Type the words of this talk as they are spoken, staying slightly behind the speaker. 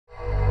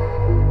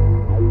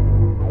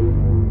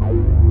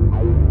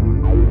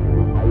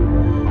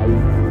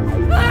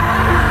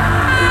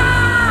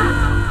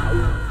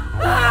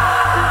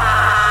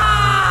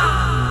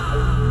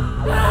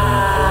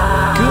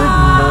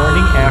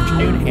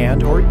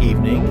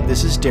evening.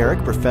 This is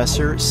Derek,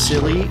 Professor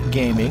Silly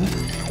Gaming,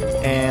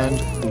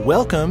 and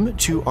welcome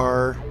to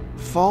our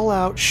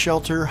Fallout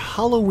Shelter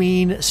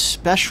Halloween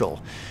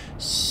special.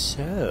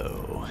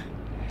 So,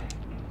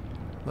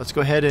 let's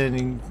go ahead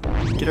and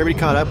get everybody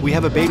caught up. We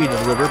have a baby to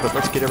deliver, but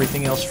let's get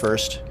everything else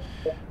first.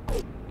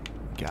 We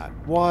got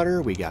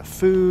water, we got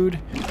food,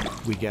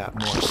 we got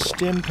more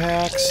stim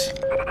packs.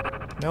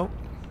 Nope.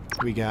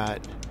 We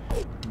got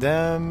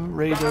them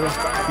ready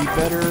to be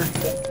better.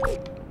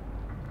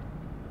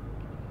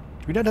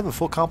 Do we not have a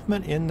full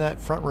complement in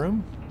that front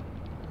room?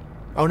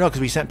 Oh no,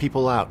 because we sent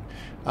people out.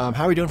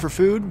 How are we doing for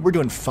food? We're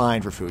doing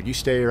fine for food. You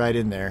stay right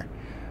in there.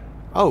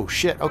 Oh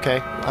shit, okay.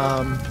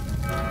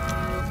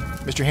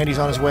 Mr. Handy's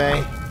on his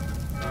way.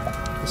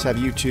 Let's have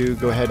you two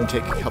go ahead and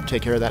help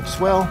take care of that as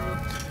well.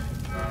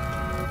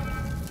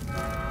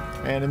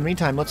 And in the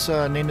meantime, let's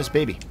name this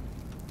baby.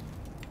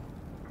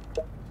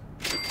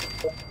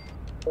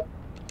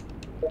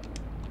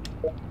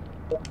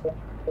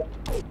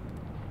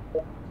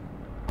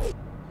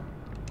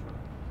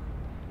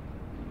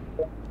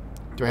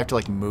 Do I have to,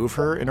 like, move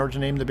her in order to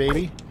name the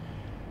baby?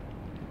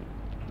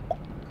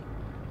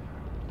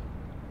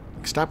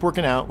 Stop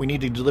working out. We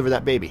need to deliver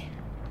that baby.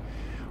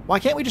 Why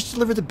can't we just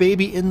deliver the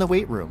baby in the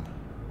weight room?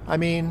 I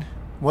mean,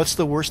 what's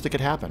the worst that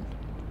could happen?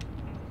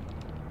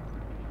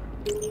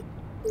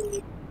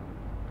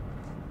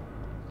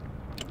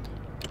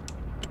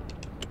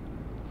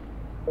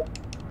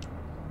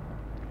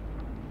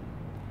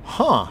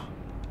 Huh.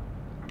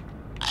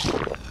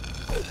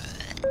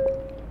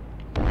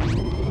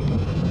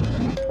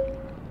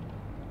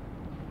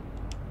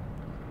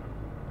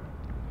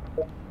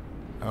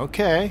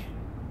 Okay.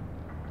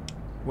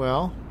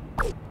 Well,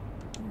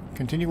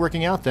 continue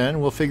working out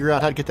then. We'll figure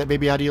out how to get that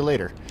baby out of you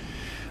later.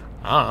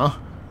 Alright,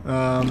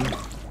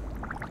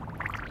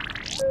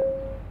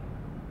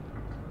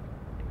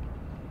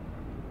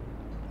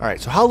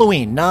 so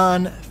Halloween,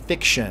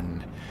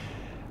 non-fiction.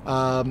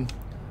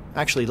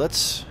 Actually,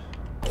 let's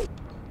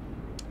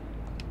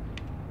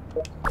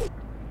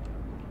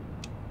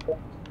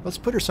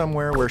put her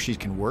somewhere where she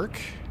can work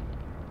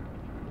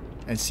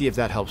and see if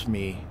that helps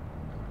me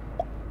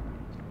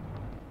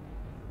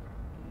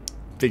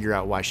figure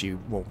out why she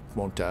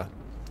won't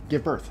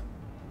give birth.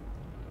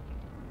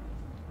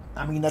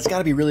 I mean, that's got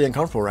to be really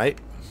uncomfortable, right?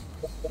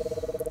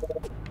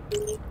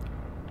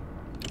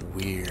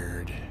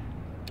 Weird.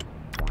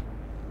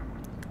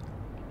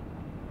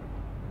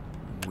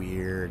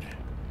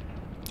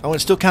 Oh, and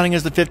it's still counting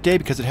as the 5th day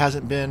because it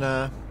hasn't been,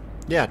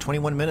 yeah,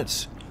 21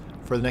 minutes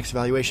for the next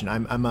evaluation.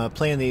 I'm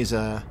playing these,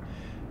 I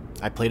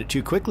played it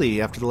too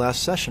quickly after the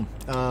last session.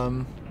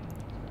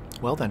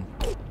 Well then.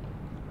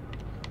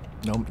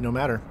 No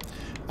matter.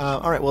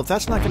 Alright, well, if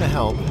that's not going to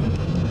help,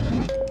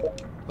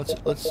 let's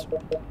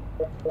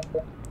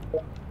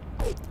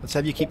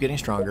have you keep getting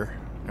stronger,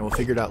 and we'll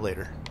figure it out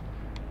later.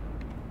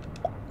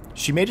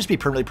 She may just be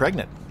permanently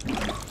pregnant.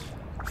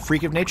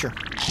 Freak of nature.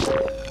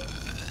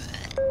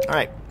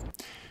 Alright.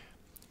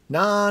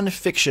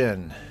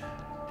 Non-fiction.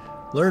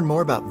 Learn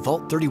more about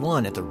Vault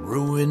 31 at the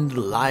Ruined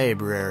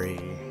Library.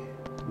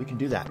 We can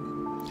do that.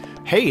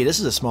 Hey, this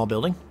is a small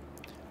building.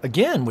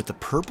 Again, with the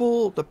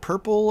purple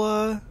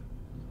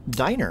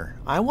diner.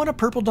 I want a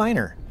purple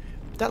diner.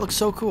 That looks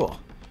so cool.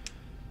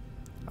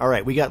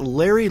 Alright, we got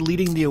Larry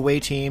leading the away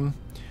team,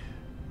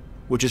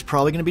 which is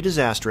probably going to be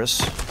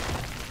disastrous.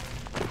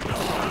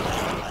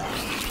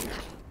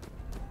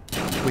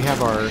 We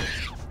have our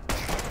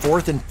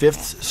 4th and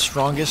 5th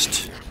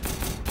strongest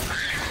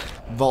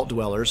vault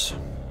dwellers.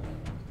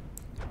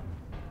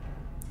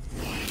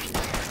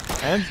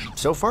 And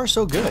so far,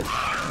 so good.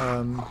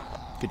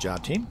 Good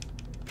job, team.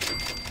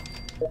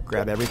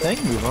 Grab everything,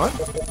 move on.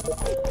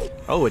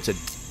 Oh, it's a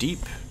deep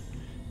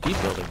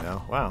building,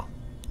 though. Wow.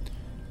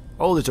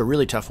 Oh, there's a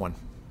really tough one.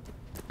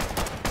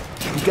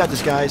 You got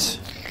this, guys.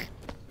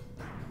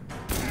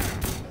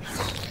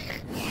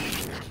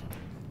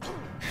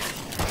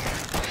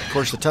 Of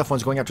course, the tough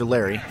one's going after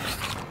Larry.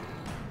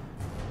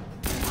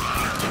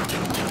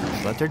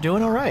 But they're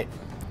doing alright.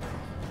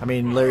 I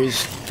mean,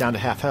 Larry's down to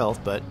half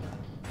health, but,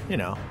 you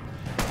know,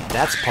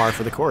 that's par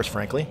for the course,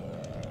 frankly.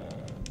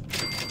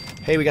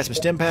 Hey, we got some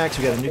stim packs.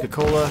 We got a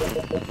Nuka-Cola.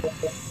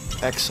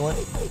 Excellent.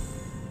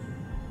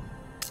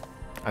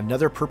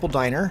 Another purple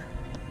diner.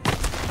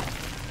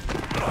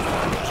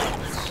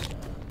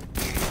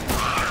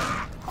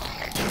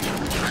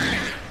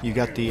 You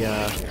got the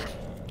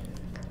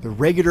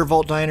regular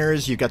vault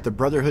diners. You got the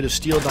Brotherhood of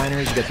Steel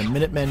diners. You got the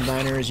Minutemen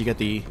diners. You got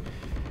the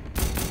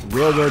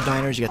Railroad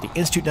diners. You got the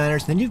Institute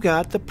diners. And then you've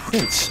got the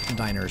Prince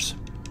diners.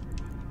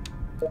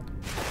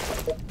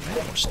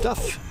 Right, more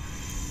stuff.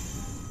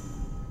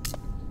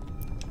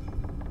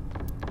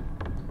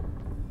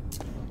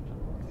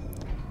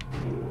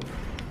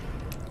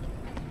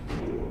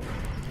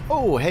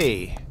 Oh,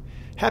 hey.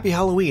 Happy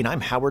Halloween. I'm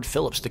Howard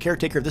Phillips, the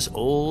caretaker of this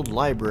old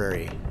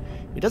library.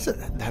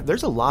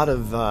 There's a lot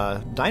of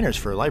diners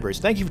for libraries.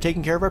 Thank you for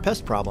taking care of our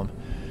pest problem.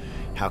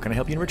 How can I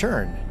help you in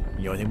return?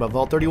 You know anything about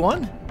Vault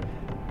 31?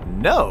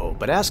 No,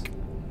 but ask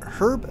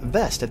Herb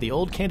Vest at the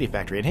old candy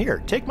factory. And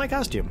here, take my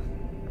costume.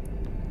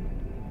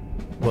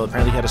 Well,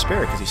 apparently he had a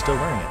spare because he's still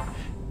wearing it.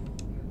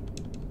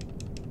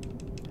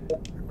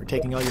 We're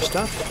taking all your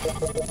stuff.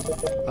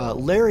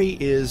 Larry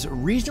is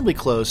reasonably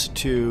close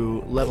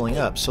to leveling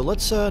up, so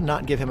let's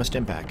not give him a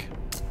stim pack.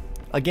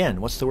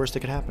 Again, what's the worst that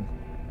could happen?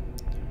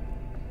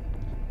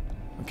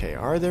 Okay,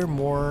 are there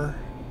more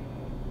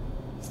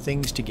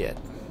things to get?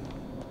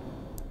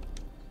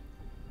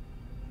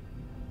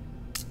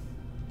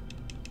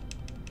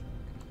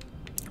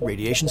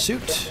 Radiation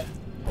suit.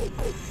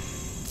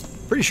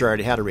 Pretty sure I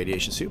already had a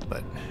radiation suit,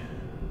 but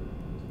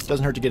it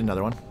doesn't hurt to get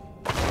another one.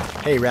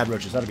 Hey, rad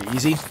roaches, that'll be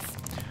easy.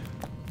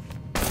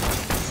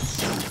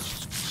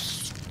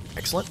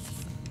 Excellent.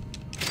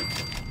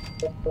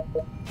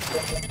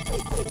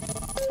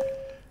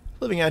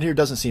 Living out here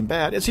doesn't seem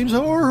bad. It seems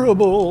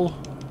horrible.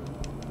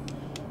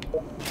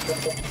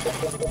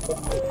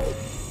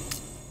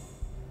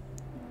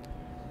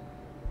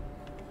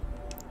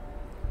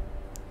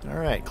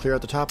 Alright, clear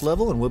out the top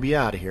level and we'll be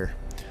out of here.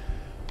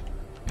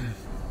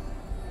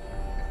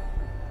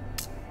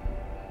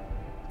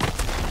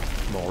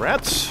 More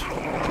rats.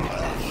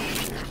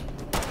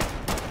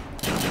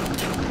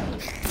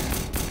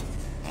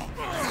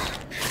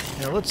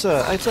 Now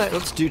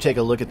let's do take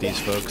a look at these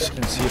folks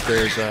and see if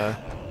there's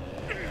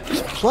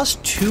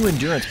 +2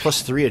 endurance,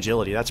 +3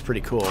 agility. That's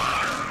pretty cool.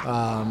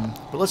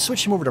 But let's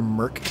switch him over to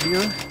Merc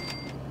here.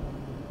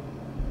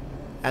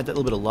 Add that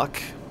little bit of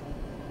luck.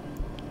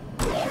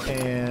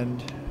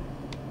 And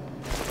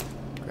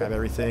grab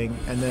everything.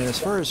 And then as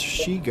far as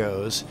she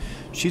goes,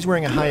 she's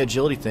wearing a high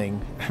agility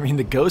thing. I mean,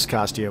 the ghost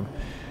costume.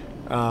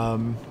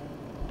 Let's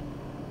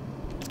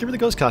give her the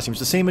ghost costume. It's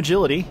the same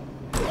agility.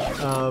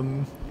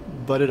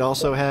 But it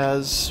also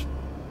has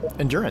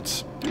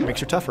endurance. It makes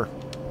her tougher.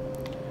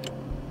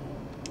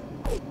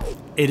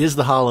 It is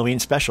the Halloween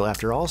special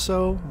after all,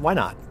 so why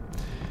not?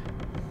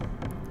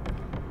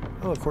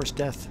 Oh, of course,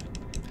 death.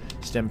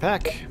 Stim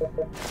pack.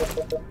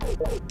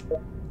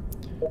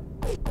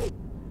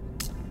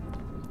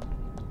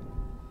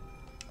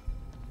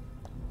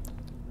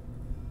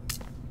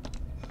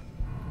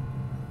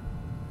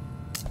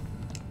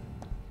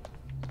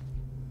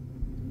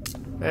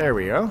 There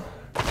we go.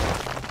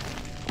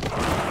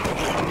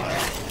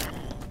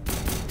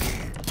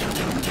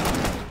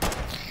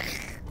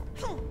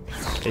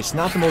 It's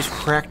not the most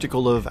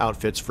practical of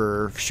outfits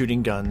for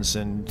shooting guns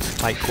in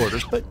tight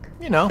quarters, but,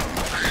 you know.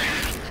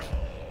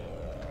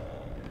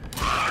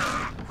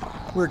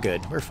 We're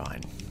good. We're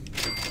fine.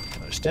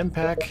 Another stim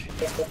pack.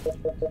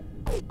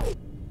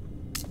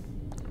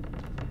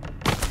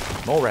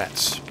 More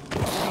rats.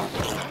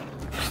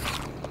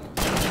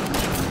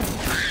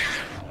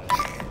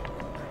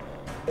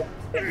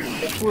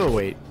 We'll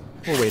wait.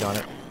 We'll wait on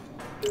it.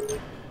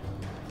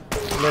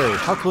 Larry,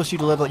 how close are you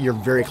to level? You're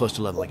very close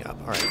to leveling up.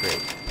 Alright,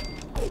 great.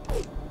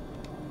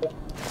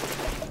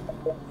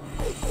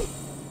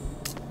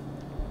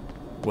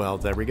 Well,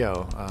 there we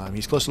go.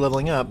 He's close to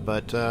leveling up,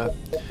 but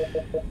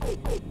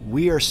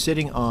we are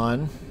sitting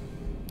on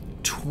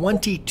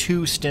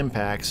 22 stim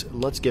packs.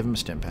 Let's give him a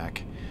stim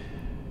pack.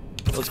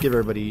 Let's give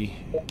everybody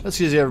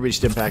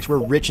stim packs. We're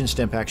rich in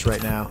stim packs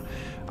right now.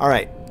 All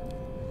right.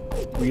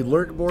 We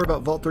learned more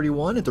about Vault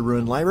 31 at the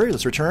Ruined Library.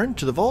 Let's return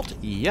to the vault.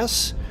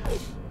 Yes.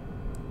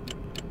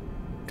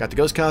 Got the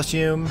ghost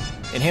costume,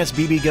 enhanced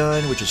BB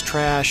gun, which is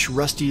trash,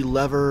 rusty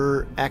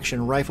lever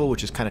action rifle,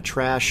 which is kind of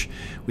trash.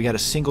 We got a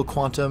single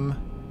quantum,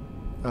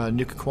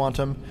 nuka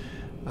quantum,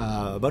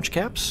 a bunch of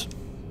caps.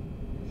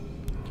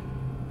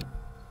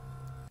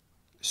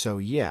 So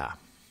yeah,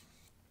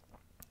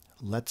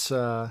 let's.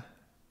 Okay,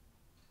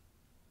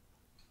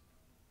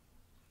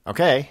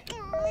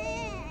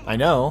 I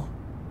know.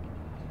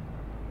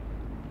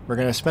 We're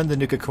gonna spend the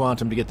nuka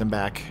quantum to get them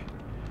back.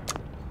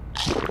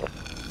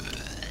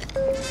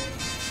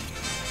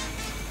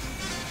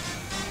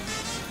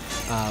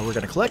 We're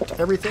going to collect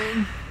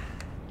everything.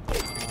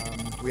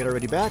 We got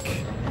already back.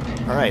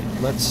 Alright,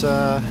 let's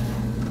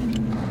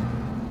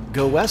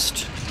go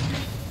west.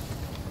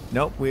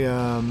 Nope, we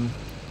have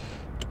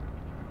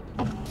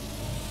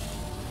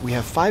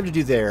 5 to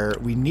do there.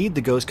 We need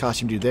the ghost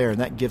costume to do there, and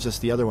that gives us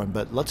the other one.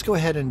 But let's go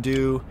ahead and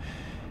do...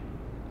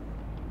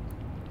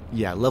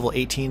 Yeah, level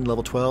 18,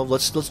 level 12.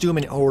 Let's do them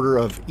in order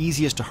of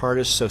easiest to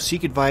hardest. So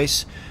seek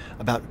advice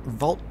about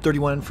Vault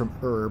 31 from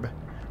Herb.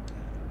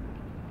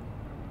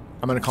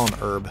 I'm going to call him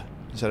Herb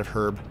instead of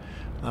Herb.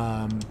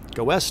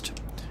 Go west.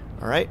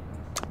 All right.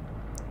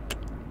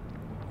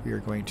 We are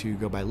going to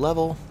go by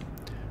level.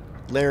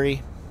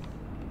 Larry.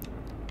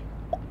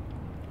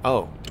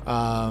 Oh.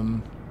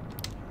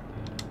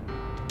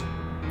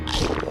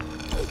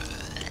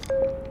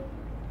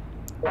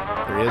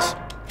 There he is.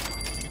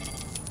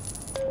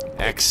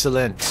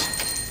 Excellent.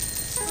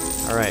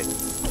 All right.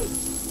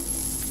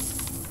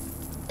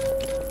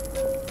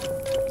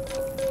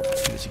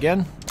 Do this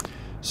again.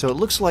 So it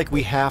looks like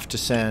we have to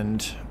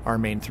send our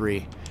main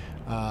 3.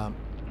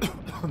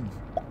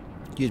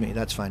 Excuse me,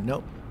 that's fine.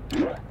 Nope.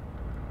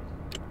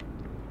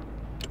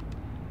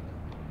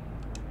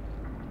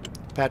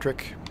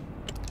 Patrick.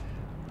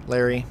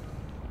 Larry.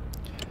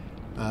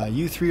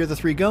 You 3 are the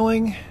 3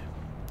 going.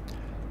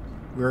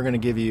 we're going to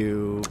give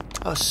you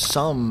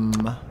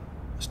some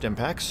stim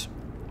packs.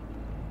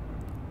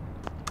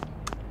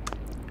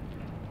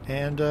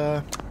 And,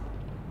 I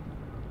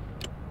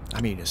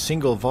mean, a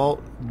single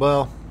vault,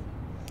 well,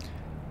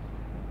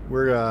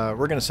 we're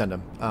going to send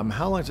them.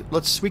 How long is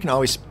it? We can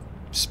always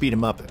speed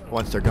them up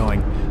once they're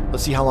going.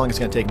 Let's see how long it's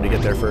going to take them to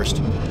get there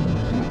first.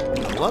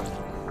 Up.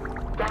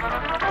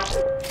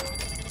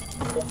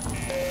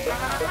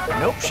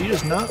 Nope, she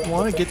does not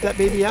want to get that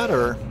baby out of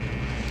her.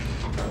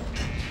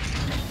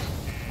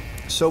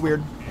 So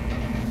weird.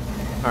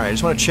 Alright, I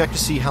just want to check to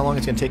see how long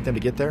it's going to take them to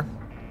get there.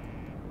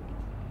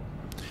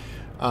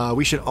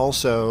 We should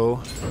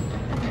also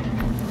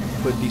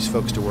put these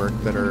folks to work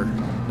that are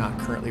not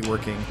currently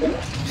working.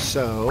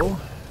 So,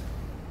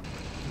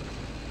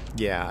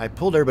 yeah, I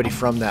pulled everybody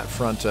from that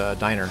front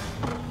diner,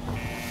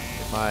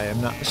 if I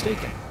am not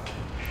mistaken.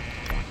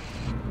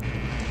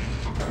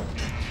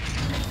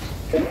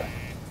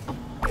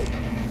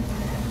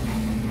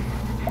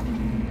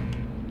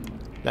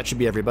 That should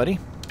be everybody.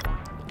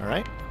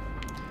 Alright.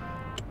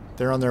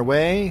 They're on their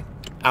way.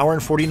 Hour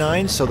and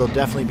 49, so they'll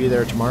definitely be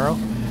there tomorrow.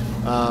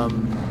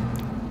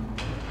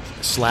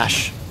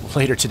 Slash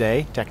later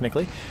today,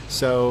 technically.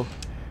 So,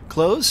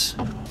 close.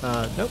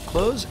 Nope,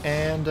 close.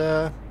 And,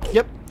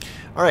 yep.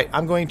 Alright,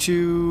 I'm going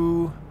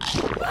to...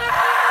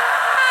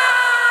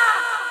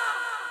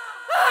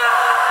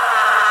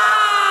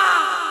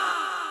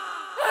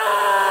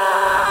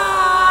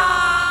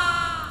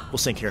 We'll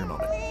sync here in a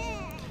moment.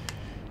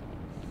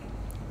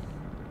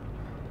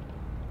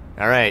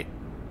 Alright.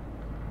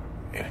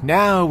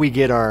 Now we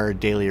get our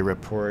daily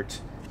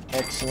report.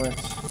 Excellent.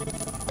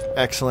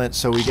 Excellent.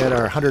 So we get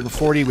our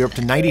 140. We're up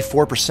to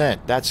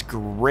 94%. That's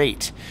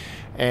great.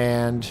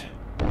 And...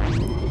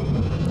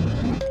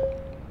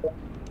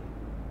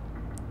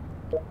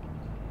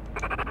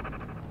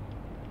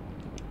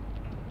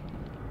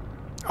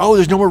 oh,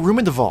 there's no more room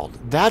in the vault.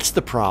 That's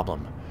the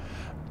problem.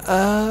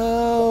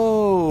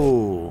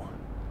 Oh.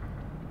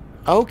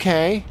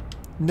 Okay.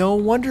 No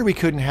wonder we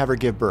couldn't have her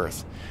give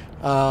birth.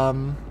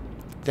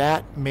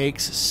 That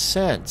makes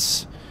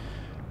sense.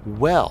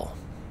 Well,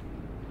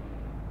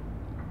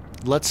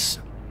 let's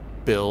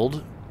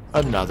build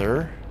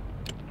another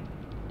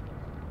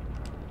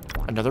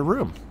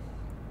room.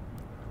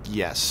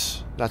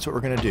 Yes, that's what we're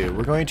going to do.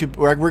 We're going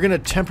to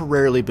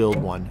temporarily build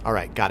one. All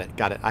right, got it.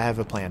 I have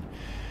a plan.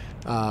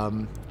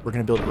 We're going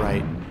to build it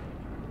right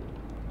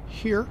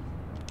here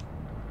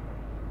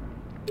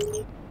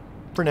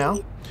for now.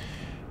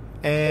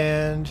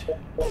 And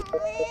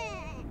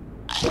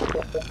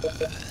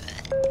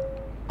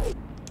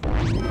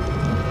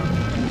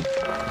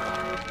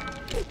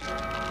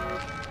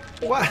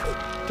what?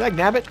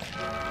 Dagnabbit?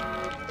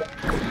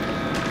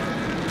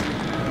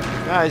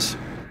 Guys,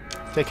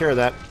 take care of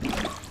that.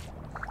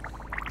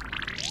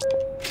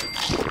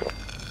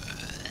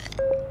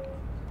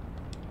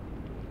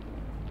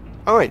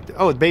 Oh wait,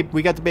 oh,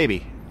 we got the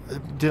baby.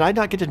 Did I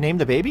not get to name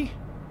the baby?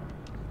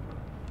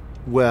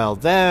 Well,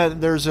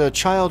 there's a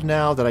child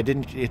now that I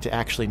didn't get to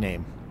actually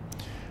name.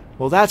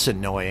 Well, that's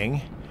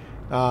annoying.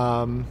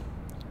 And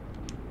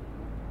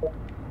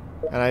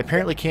I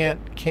apparently can't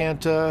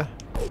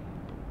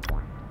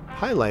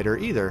highlight her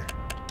either.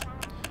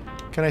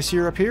 Can I see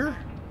her up here?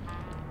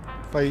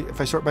 If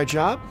I sort by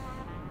job?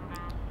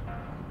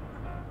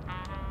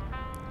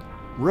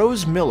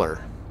 Rose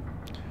Miller.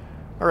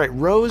 Alright,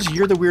 Rose,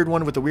 you're the weird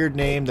one with the weird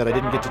name that I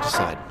didn't get to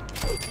decide.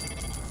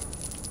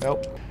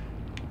 Nope.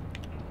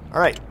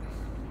 Alright.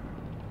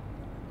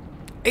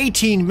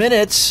 18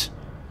 minutes?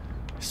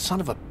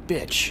 Son of a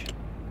bitch.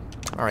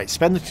 Alright,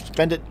 spend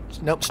it.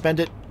 Nope, spend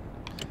it.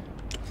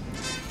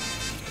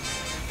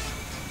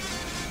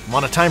 I'm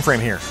on a time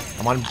frame here.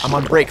 I'm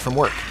on break from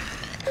work.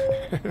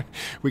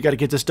 We got to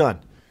get this done.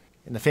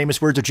 In the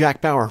famous words of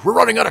Jack Bauer, we're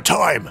running out of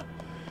time.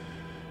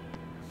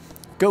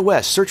 Go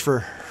west. Search for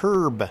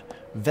Herb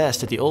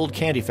Vest at the old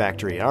candy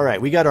factory. All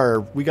right, we got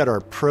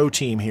our pro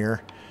team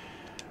here.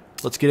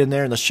 Let's get in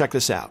there and let's check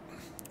this out.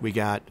 We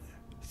got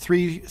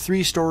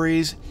three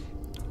stories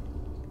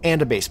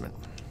and a basement.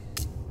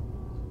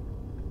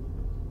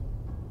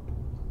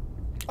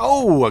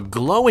 Oh, a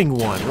glowing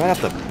one right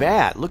off the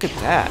bat. Look at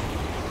that.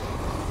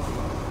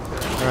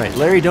 All right,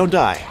 Larry, don't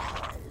die.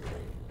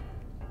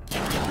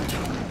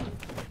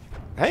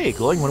 Hey,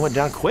 glowing one went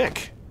down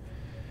quick.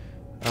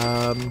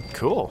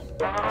 Cool.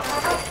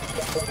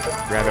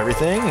 Grab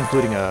everything,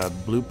 including a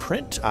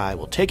blueprint. I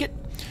will take it.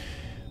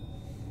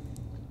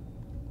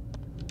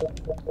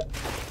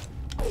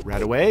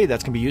 Right away.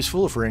 That's going to be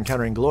useful if we're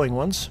encountering glowing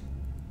ones.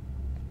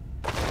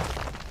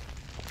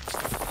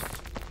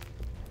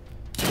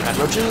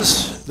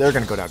 Roaches, they're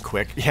going to go down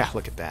quick. Yeah,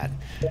 look at that.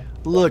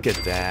 Look at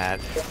that.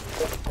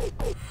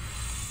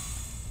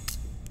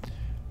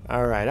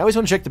 Alright, I always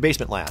want to check the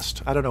basement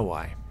last. I don't know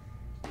why.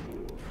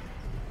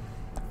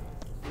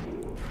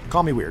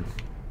 Call me weird.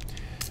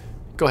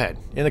 Go ahead.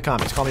 In the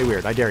comments, call me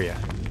weird. I dare you.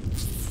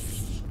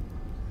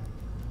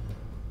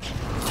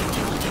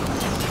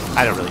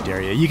 I don't really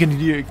dare you. You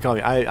can call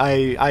me.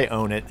 I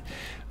own it.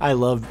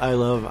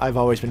 I've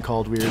always been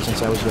called weird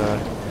since I was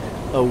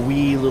a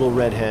wee little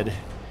redhead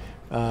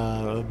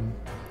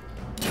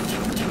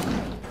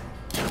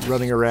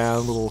running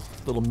around,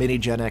 little mini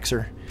Gen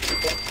Xer.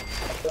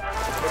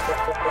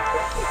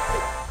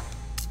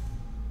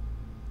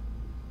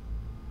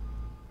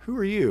 Who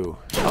are you?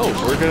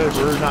 Oh,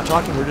 we're not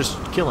talking, we're just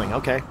killing.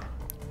 Okay.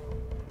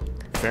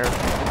 Fair.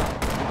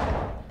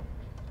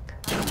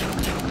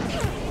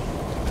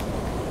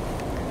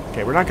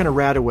 Okay, we're not going to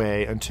rat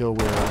away until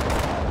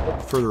we're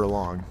further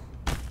along.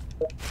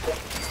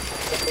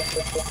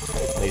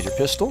 Laser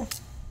pistol.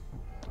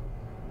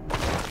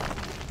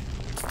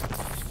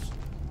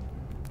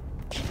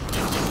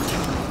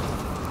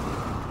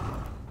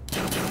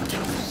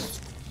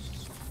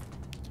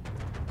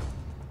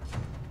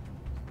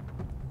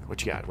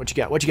 What you got? What you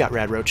got? What you got,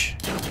 Rad Roach?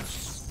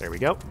 There we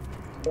go.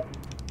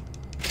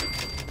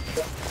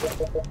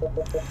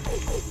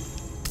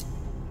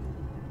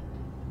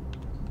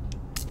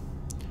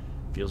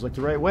 Feels like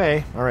the right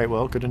way. Alright,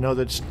 well, good to know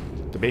that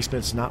the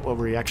basement's not where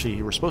we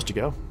were supposed to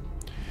go.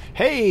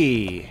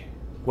 Hey!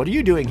 What are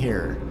you doing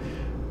here?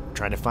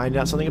 Trying to find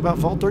out something about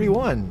Vault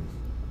 31.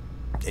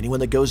 Anyone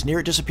that goes near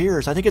it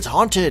disappears. I think it's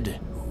haunted.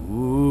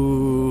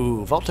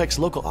 Ooh, Vault-Tech's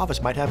local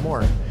office might have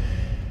more.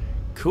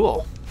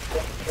 Cool.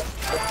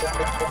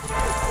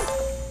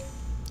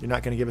 You're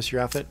not going to give us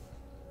your outfit?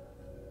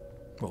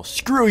 Well,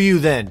 screw you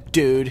then,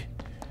 dude.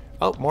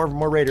 Oh,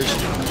 more raiders.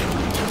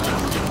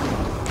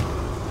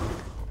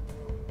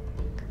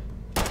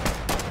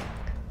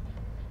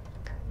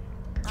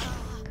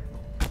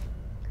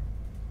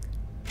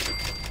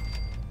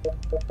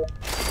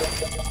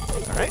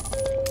 Alright.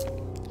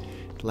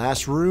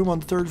 Last room on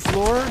the 3rd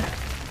floor.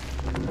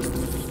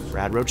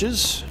 Rad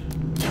roaches.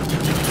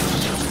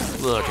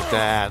 Look at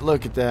that.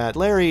 Look at that.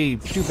 Larry,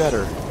 do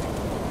better.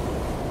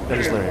 That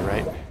is Larry,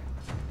 right?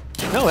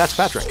 No, that's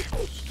Patrick.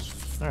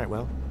 Alright,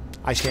 well,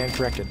 I stand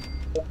corrected.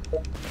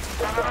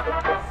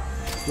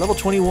 Level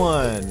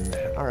 21.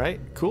 Alright,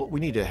 cool.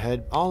 We need to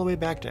head all the way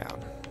back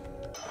down.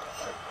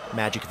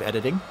 Magic of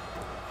editing.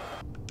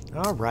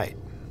 Alright.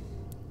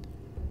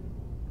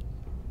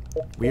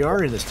 We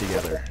are in this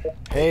together.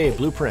 Hey,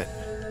 blueprint.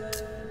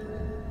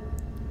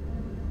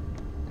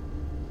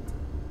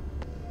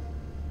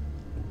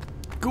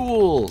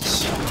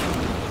 Ghouls.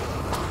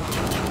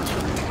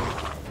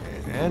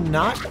 And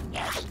not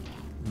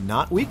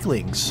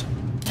weaklings.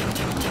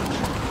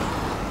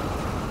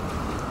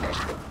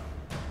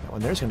 That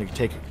one there's going to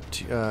take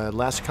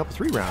last a couple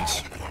 3 rounds.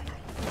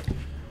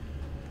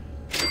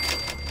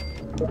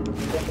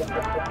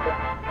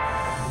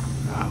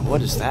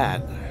 What is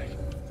that?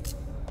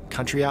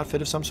 Country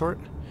outfit of some sort?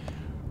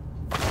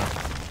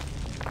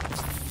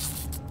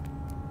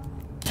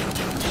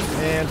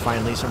 And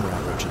finally some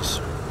rat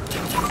roaches.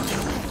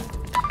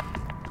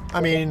 I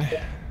mean,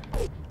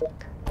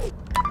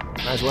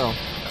 might as well.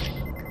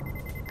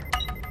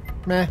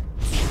 Meh.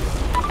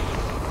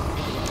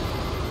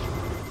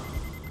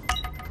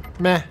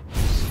 Meh.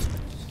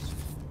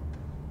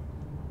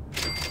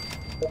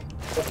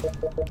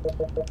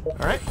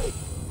 Alright.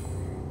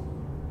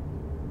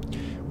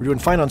 We're doing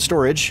fine on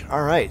storage.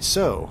 Alright,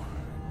 so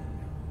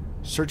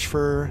search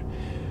for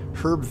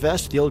herb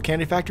vest, the old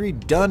candy factory.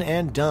 Done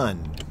and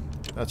done.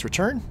 Let's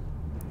return.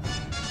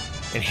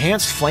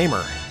 Enhanced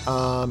flamer.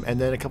 And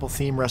then a couple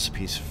theme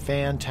recipes.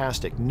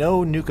 Fantastic.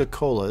 No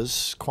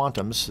Nuka-Colas,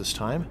 Quantums this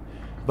time.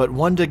 But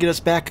one to get us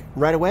back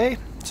right away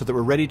so that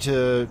we're ready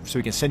so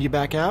we can send you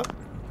back out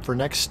for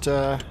next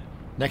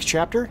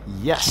chapter.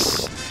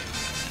 Yes.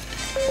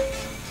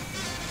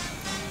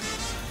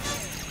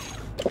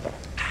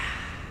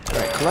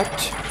 Alright,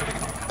 collect.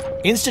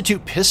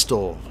 Institute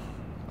pistol.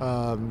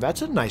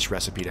 That's a nice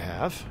recipe to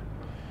have.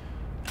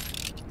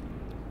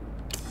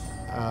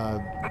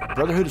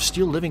 Brotherhood of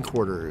Steel Living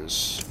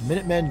Quarters.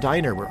 Minutemen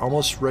Diner. We're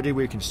almost ready.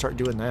 We can start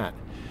doing that.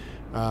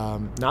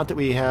 Not that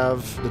we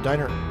have the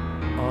diner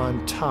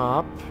on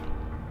top.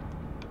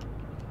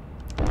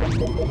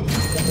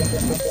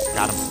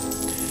 Got him.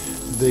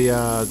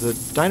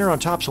 The diner on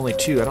top's only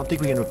 2. I don't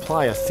think we can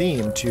apply a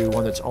theme to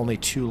one that's only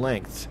 2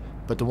 length.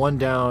 But the one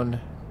down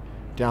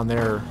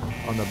there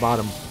on the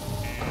bottom,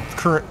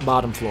 current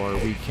bottom floor,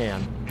 we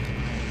can.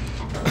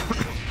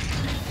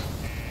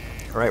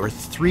 Alright, we're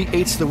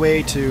 3/8 the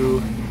way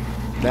to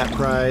that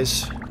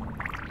prize.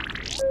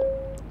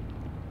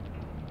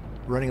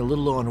 Running a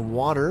little low on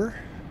water,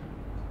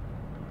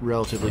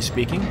 relatively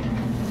speaking.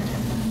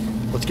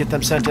 Let's get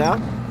them sent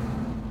out.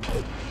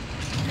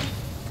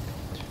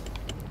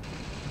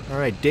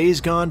 Alright, days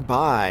gone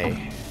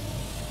by.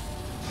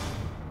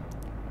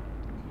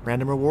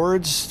 Random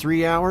rewards,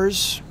 3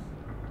 hours.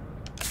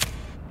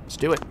 Let's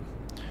do it.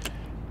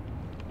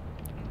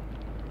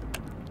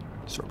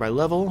 Sort by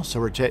level, so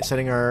we're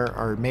setting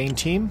our main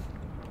team.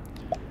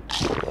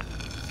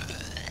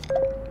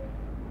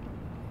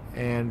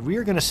 And we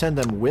are going to send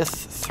them with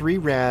 3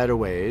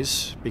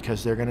 radaways,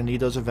 because they're going to need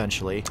those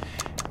eventually.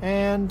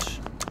 And,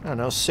 I don't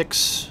know,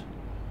 6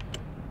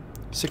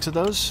 of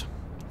those.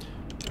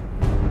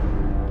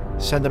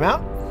 Send them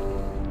out.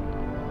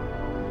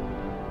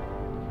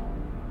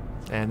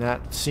 And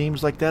that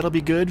seems like that'll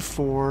be good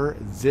for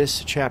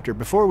this chapter.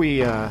 Before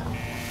we,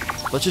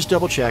 let's just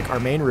double check our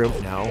main room.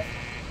 No.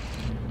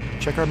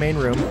 Check our main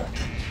room.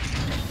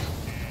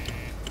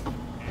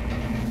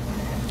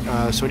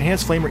 So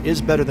Enhanced Flamer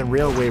is better than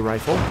Railway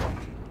Rifle.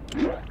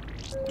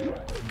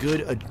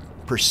 Good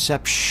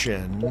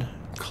perception.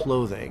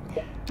 Clothing.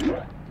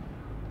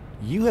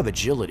 You have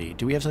agility.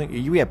 Do we have something?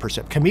 You have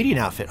perception. Comedian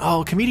outfit.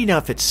 Oh, comedian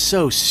outfit's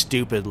so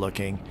stupid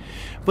looking.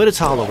 But it's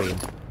Halloween.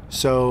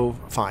 So,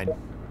 fine.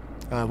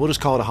 We'll just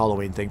call it a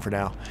Halloween thing for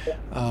now.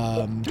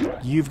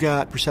 You've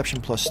got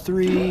perception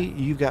 +3.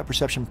 You've got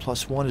perception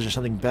 +1. Is there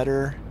something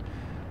better?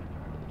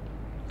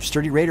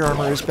 Sturdy Raider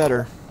armor is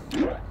better.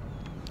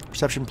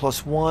 Perception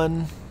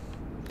 +1.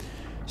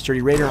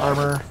 Sturdy Raider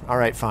armor.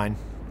 Alright, fine.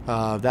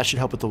 That should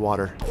help with the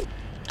water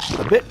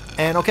a bit.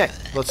 And okay,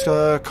 let's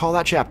call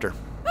that chapter.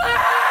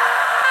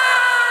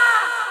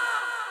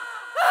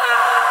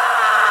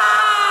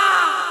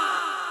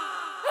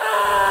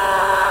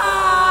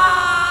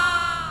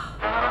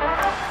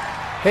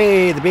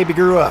 Hey, the baby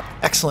grew up.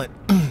 Excellent.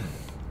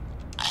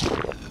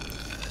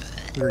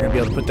 We're going to be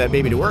able to put that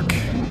baby to work.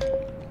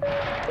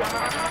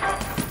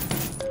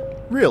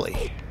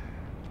 Really?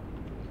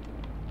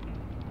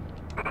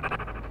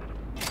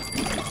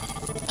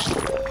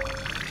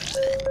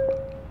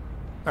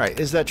 Alright,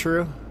 is that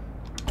true?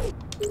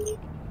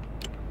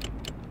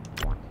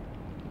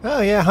 Oh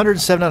yeah,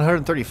 107 out of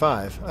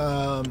 135.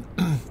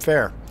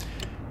 Fair.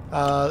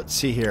 Let's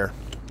see here.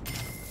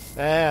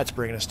 That's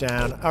bringing us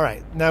down.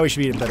 Alright, now we should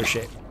be in better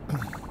shape.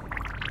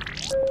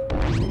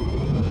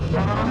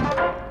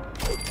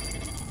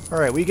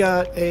 Alright, we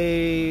got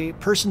a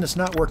person that's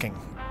not working.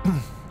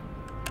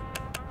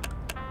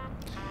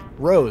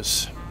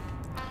 Rose.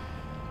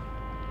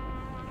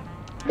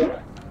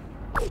 Where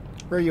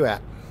are you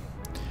at?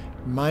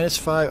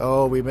 -5.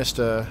 Oh, we missed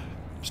a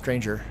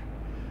stranger.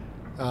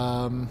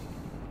 You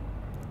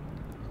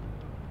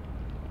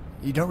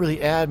don't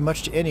really add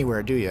much to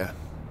anywhere, do you?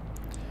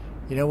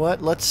 You know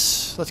what?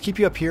 Let's keep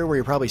you up here where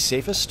you're probably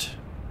safest.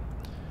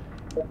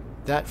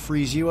 That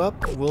frees you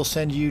up. We'll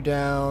send you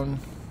down.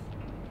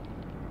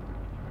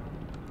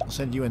 We'll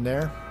send you in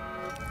there.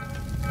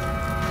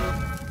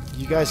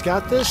 You guys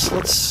got this?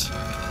 Let's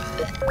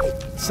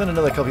send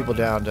another couple people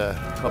down to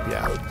help you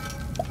out.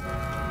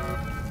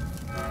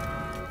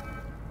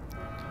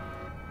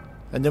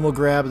 And then we'll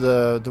grab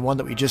the one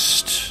that we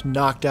just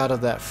knocked out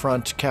of that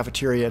front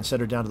cafeteria and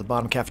send her down to the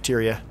bottom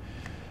cafeteria.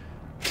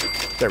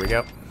 There we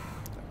go.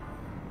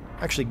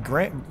 Actually,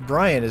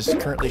 Brian is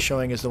currently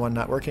showing as the one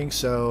not working,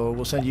 so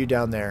we'll send you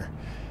down there.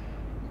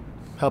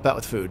 Help out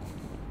with food.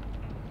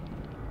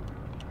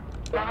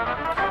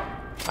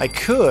 I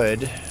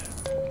could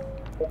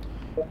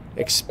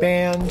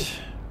expand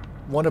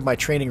one of my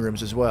training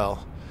rooms as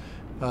well.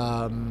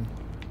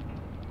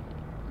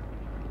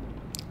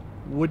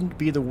 Wouldn't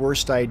be the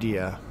worst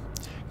idea.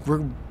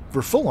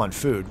 We're full on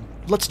food.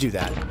 Let's do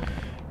that.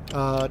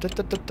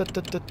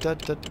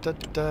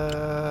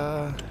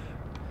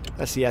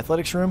 That's the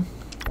athletics room.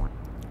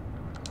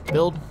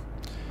 Build.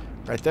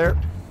 Right there.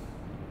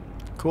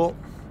 Cool.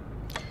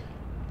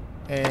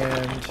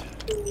 And...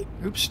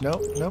 oops,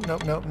 nope.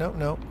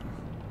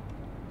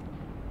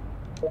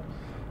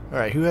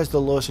 Alright, who has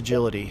the lowest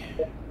agility?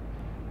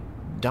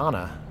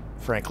 Donna,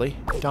 frankly.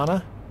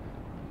 Donna,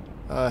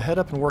 head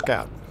up and work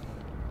out.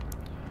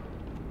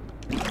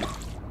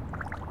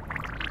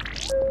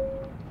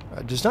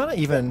 Does Donna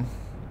even...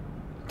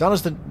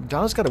 Donna's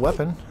got a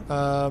weapon.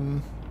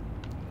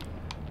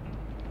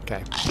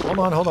 Okay. Hold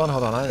on.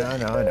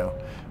 I know.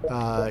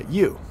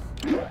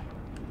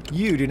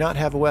 You do not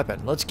have a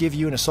weapon. Let's give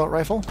you an assault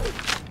rifle.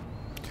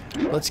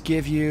 Let's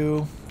give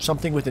you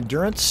something with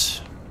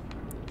endurance.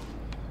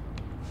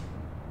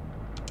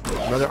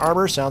 Another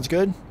armor. Sounds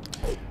good.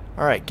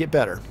 Alright, get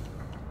better.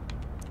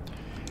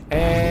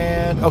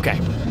 And... okay.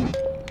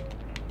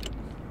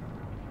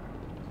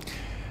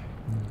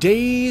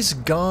 Days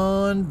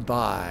gone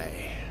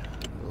by.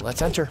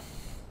 Let's enter.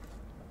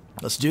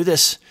 Let's do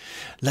this.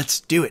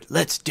 Let's do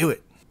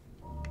it.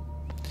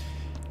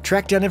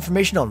 Track down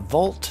information on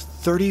Vault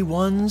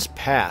 31's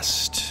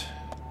past.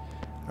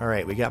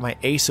 Alright, we got my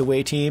ace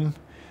away team.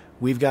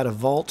 We've got a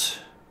vault.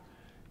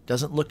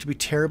 Doesn't look to be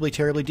terribly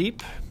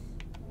deep.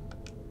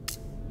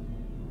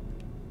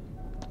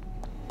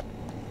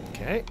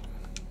 Okay.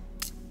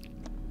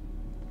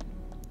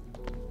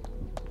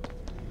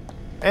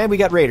 And we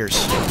got raiders.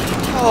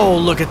 Oh,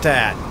 look at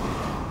that.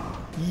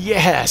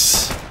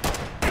 Yes.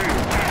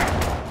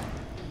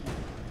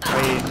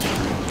 I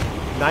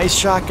mean, nice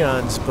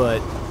shotguns,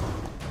 but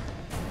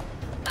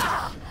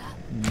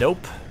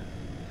nope.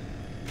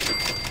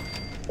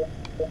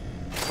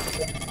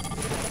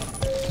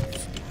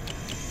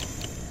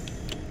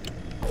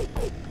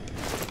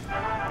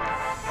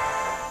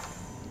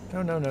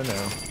 No.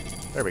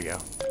 There we go.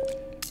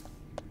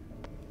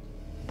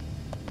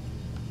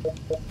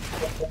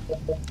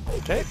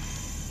 Okay.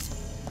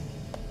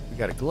 We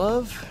got a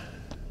glove.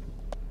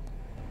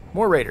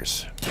 More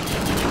raiders.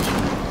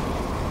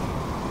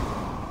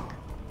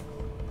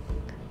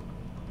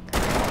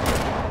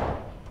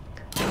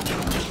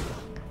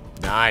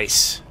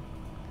 Nice.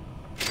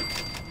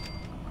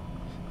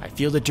 I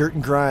feel the dirt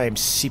and grime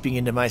seeping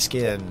into my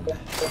skin.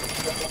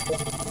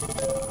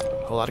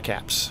 Whole lot of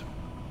caps.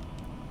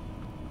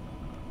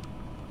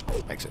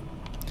 Exit.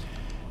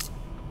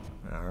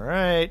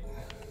 Alright.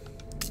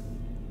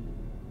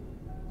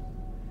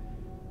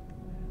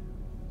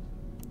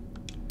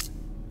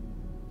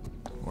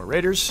 More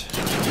raiders.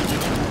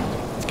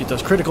 Let's get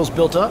those criticals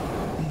built up.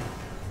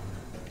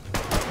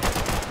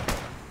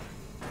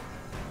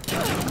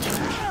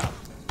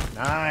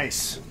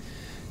 Nice.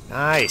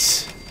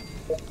 Nice.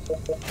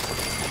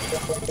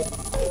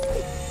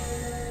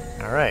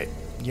 Alright.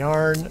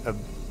 Yarn, a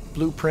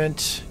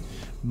blueprint,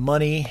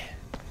 money.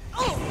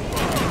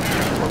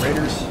 More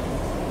raiders.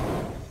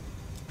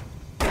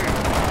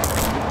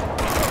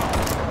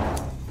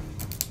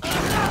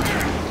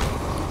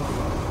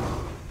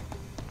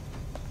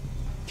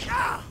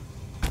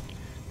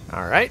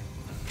 Alright.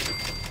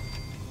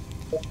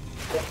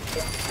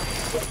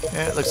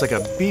 And it looks like a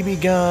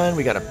BB gun.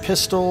 We got a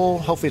pistol.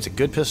 Hopefully it's a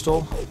good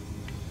pistol.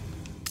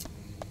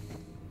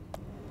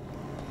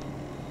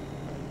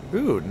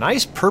 Ooh,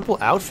 nice purple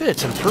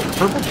outfits and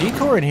purple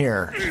decor in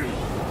here.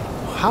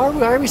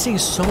 Why are we seeing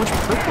so much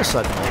purple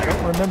suddenly? I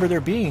don't remember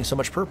there being so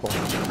much purple.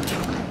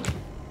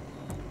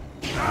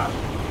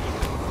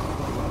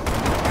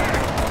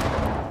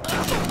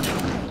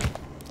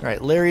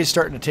 Alright, Larry's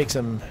starting to take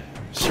some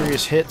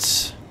serious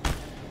hits.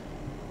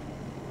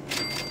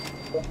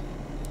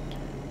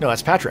 No,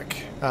 that's Patrick.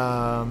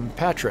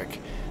 Patrick,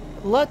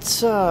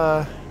 let's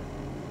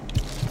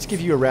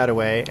give you a rat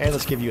away, and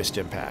let's give you a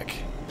stim pack.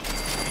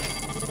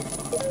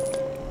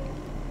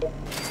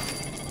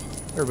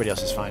 Everybody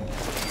else is fine.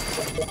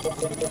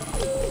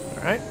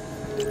 Alright.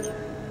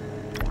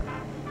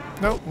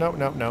 Nope, nope,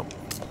 nope, nope.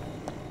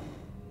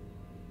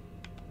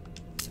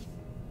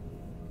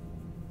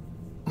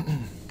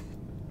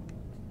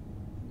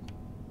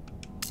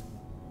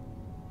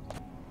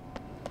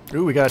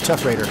 Ooh, we got a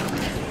tough raider.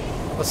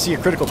 Let's see a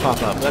critical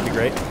pop up. That'd be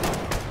great.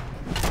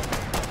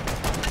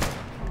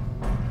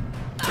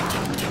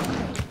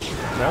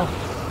 No?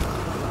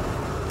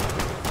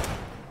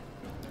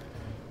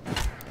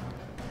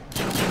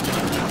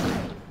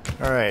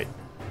 Alright.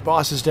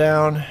 Boss is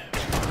down.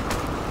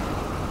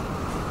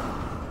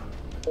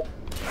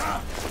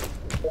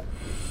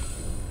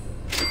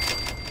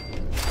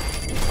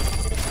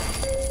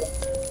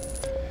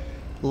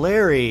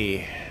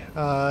 Larry,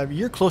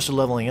 you're close to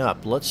leveling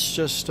up. Let's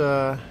just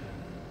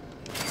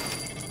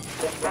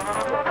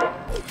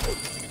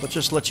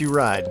let you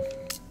ride.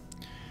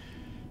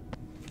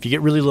 If you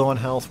get really low on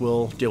health,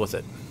 we'll deal with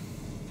it.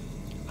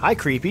 Hi,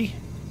 Creepy.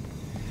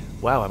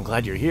 Wow, I'm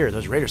glad you're here.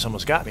 Those raiders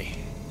almost got me.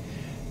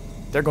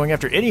 They're going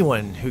after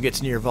anyone who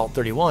gets near Vault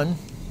 31.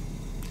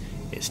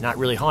 It's not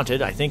really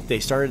haunted. I think they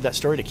started that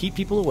story to keep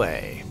people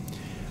away.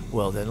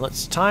 Well then,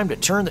 it's time to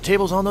turn the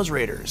tables on those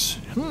raiders.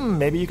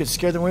 Maybe you could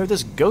scare them away with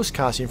this ghost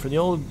costume from the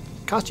old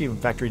costume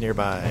factory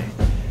nearby.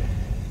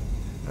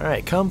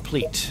 Alright,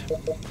 complete.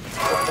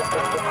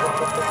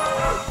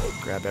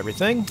 Grab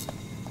everything.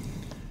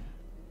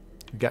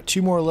 We've got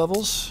 2 more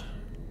levels.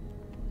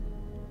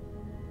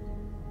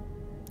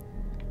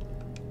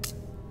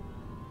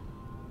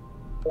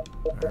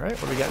 Alright,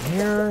 what do we got in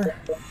here?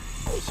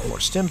 Some more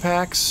stim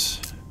packs.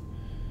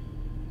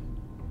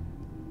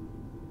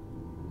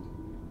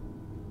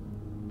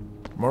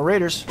 More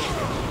raiders.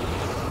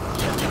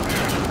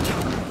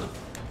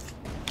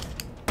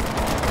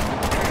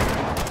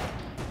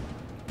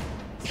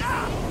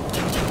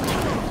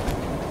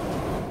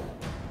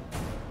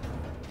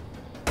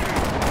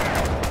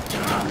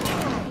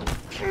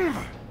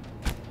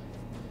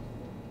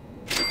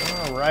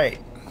 Alright.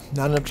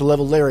 Not enough to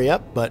level Larry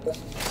up, but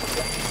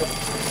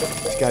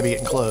he's gotta be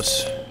getting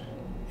close.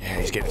 Yeah,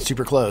 he's getting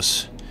super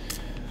close.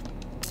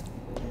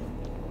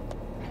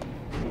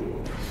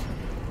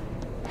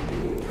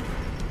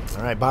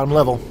 Alright, bottom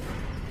level.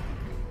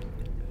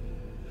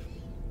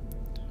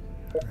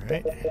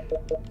 Alright.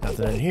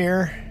 Nothing in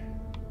here.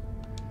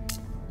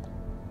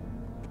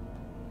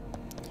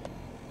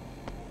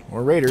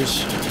 More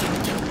raiders.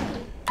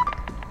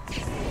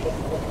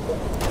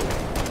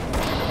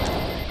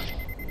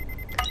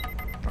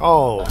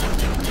 Oh.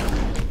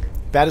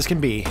 Bad as can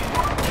be.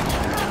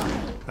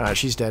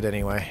 She's dead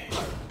anyway.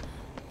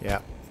 Yeah.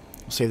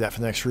 We'll save that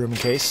for the next room in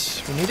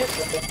case we need it.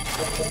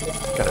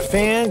 Got a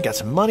fan, got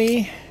some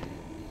money.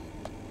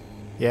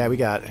 Yeah, we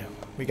got it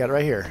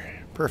right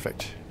here.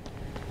 Perfect.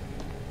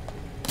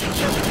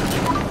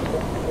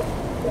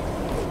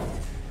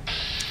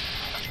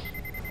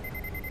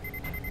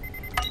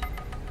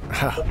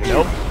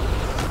 Nope.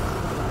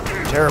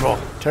 Terrible.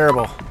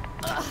 Terrible.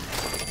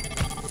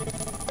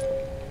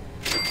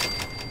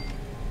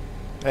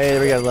 Hey,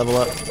 we gotta level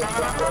up.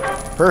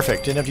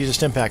 Perfect. Didn't have to use a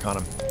stim pack on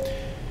him.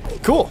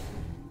 Cool.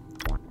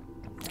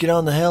 Let's get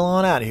on the hell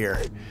on out of here.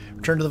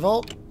 Return to the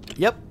vault.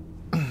 Yep.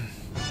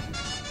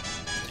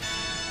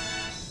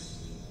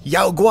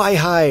 Yao Guai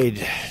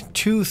hide.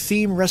 2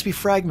 theme recipe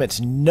fragments.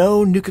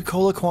 No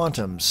Nuka-Cola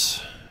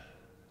Quantums.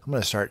 I'm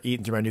gonna start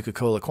eating through my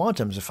Nuka-Cola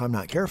Quantums if I'm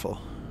not careful.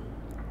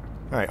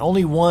 Alright,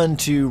 only one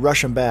to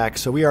rush them back,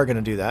 so we are going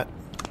to do that.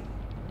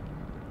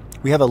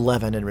 We have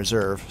 11 in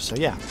reserve, so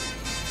yeah.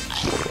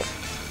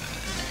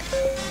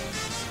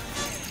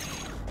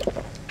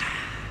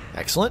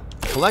 Excellent.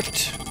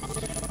 Collect.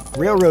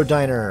 Railroad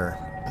diner.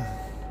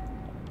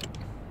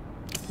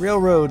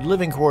 Railroad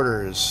living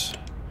quarters.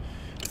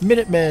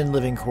 Minutemen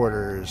living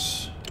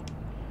quarters.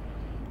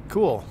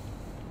 Cool.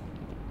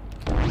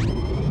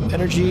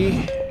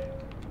 Energy.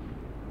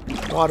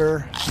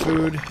 Water.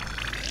 Food.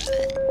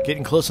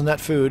 Getting close on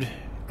that food.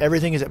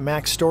 Everything is at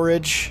max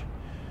storage.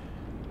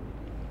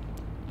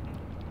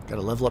 Got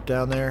to level up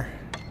down there.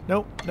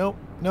 Nope, nope,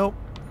 nope.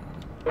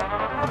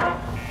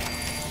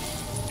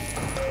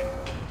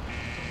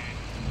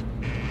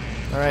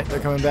 Alright, they're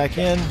coming back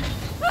in.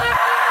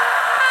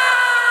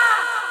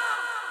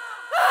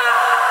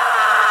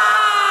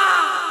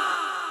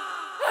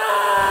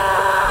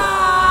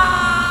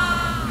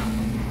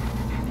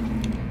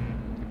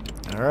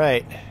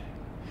 Alright.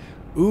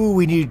 Ooh,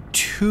 we need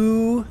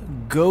 2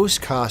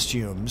 ghost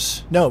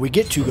costumes. No, we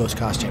get 2 ghost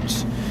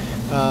costumes.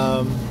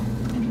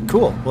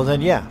 Cool. Well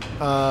then, yeah.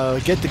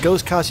 Get the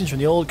ghost costumes from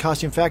the old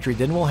costume factory.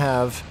 Then we'll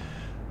have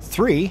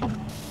 3. And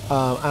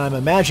I'm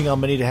imagining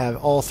I'm going to need to have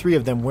all 3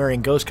 of them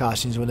wearing ghost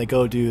costumes when they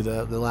go do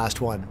the last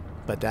one.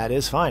 But that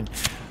is fine.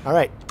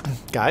 Alright,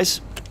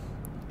 guys.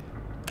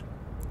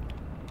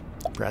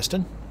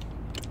 Preston.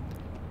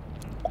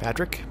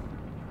 Patrick.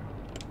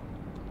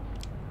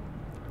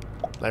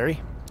 Larry.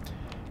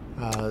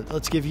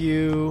 Let's give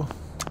you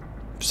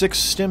 6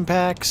 stim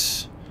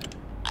packs.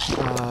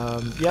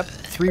 Yep,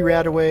 3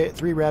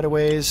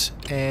 radaways,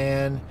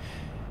 and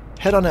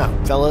head on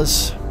out,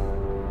 fellas.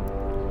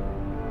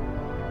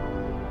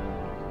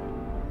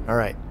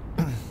 Alright,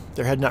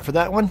 they're heading out for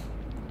that one.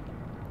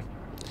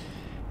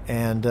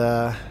 And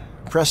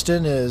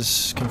Preston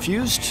is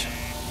confused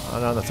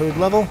on the 3rd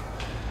level.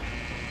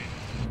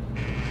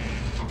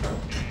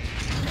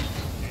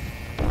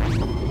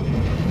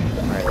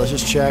 Alright, let's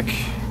just check.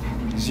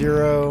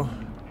 0.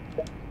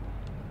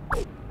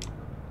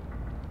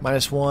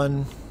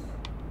 -1.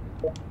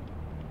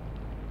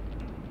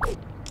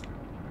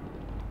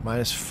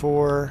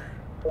 -4.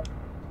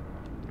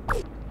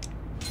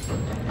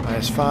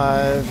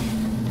 -5.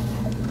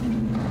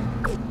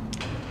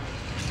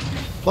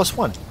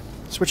 +1.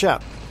 Switch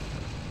out.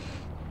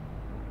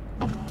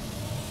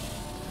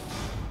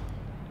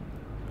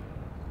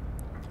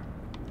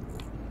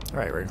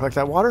 Alright, we're gonna collect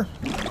that water.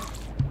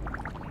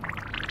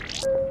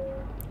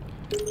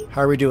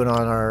 How are we doing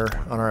on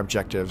our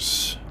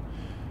objectives?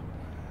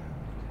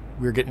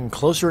 We're getting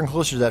closer and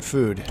closer to that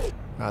food.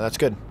 That's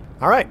good.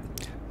 Alright.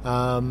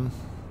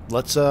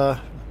 Let's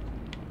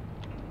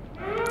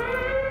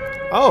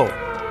Oh,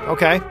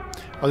 okay.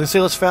 I was gonna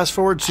say let's fast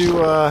forward to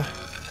the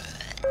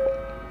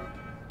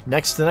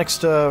next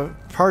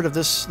part of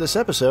this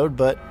episode,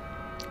 but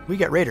we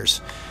got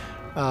raiders.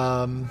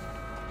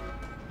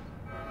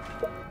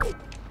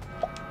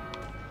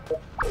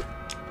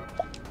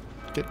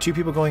 Get 2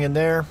 people going in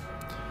there.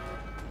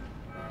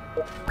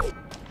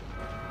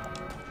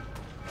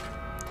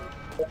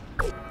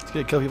 Let's get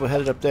a couple people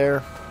headed up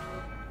there.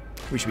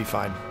 We should be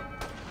fine.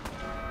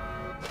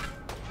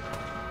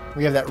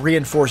 We have that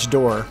reinforced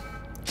door.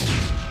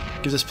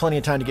 Gives us plenty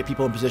of time to get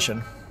people in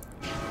position.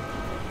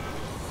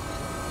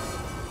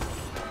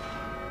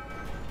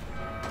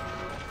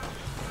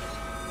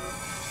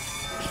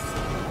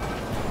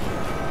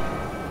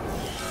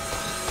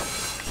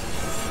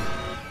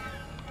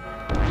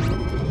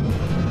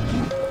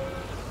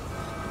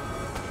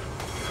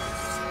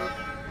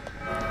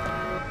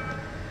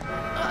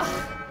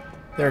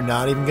 They're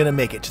not even going to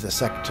make it to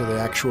the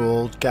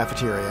actual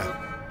cafeteria.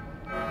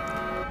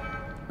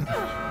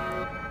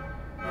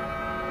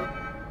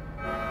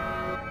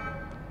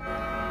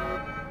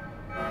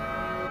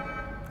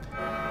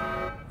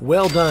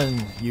 Well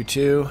done, you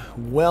two.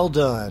 Well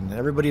done.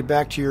 Everybody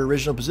back to your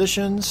original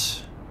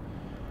positions.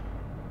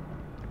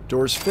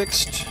 Doors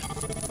fixed.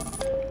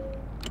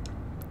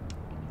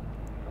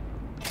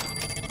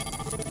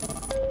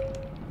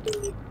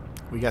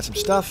 We got some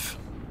stuff.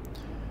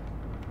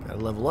 Gotta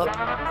level up.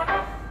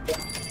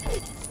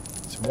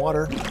 Some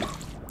water.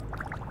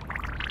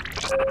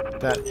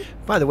 That.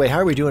 By the way, how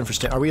are we doing for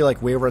stim? Are we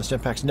like way over on stim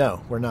packs?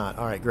 No, we're not.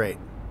 All right, great.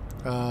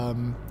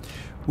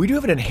 We do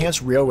have an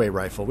enhanced railway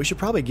rifle. We should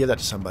probably give that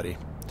to somebody.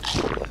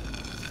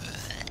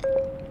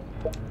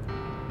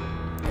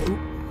 Ooh.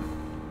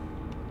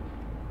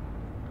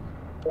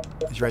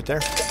 He's right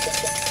there.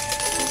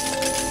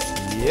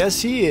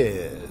 Yes, he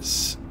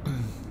is.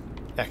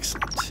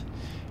 Excellent.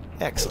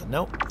 Excellent.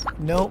 Nope.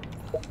 Nope.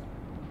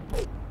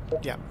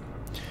 Yeah.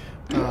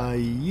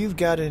 You've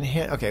got an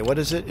enhanced... Okay, what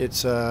is it?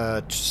 It's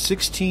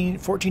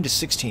 14 to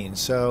 16.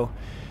 So,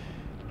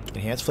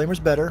 enhanced flamer's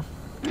better.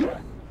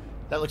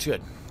 That looks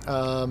good.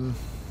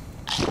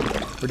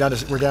 We're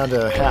down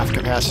to half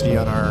capacity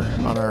on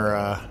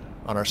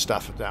our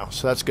stuff now,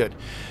 so that's good.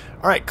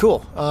 All right,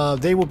 cool.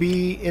 They will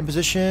be in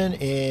position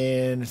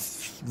in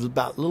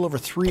about a little over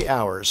 3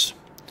 hours.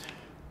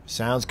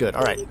 Sounds good.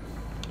 All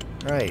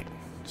right.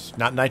 It's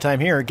not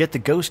nighttime here. Get the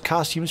ghost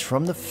costumes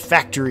from the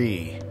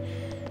factory.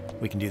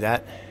 We can do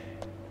that.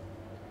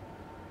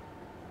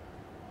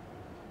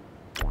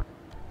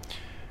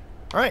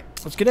 Alright,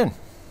 let's get in.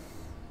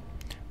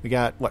 We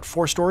got, what,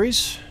 4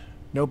 stories?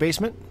 No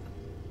basement?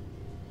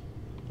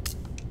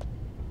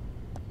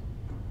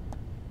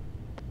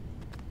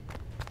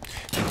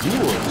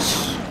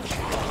 Ghouls.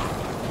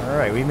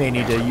 Alright, we may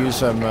need to use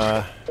some,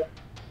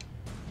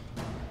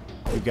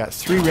 we've got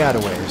 3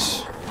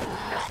 rataways.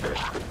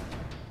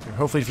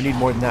 Hopefully if we need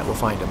more than that, we'll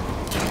find them.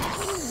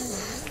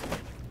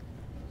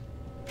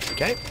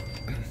 Okay.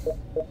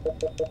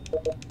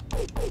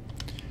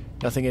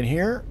 Nothing in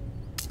here.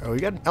 Oh, we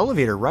got an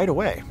elevator right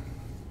away.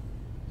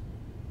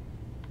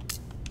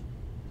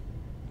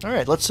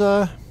 Alright, let's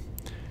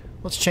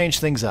change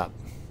things up.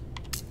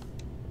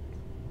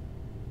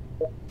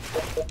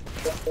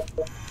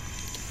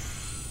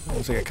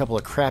 Looks like a couple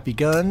of crappy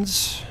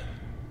guns.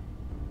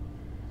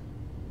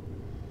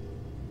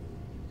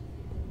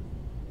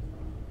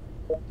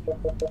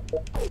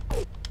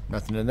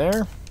 Nothing in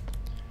there.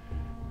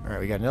 Alright,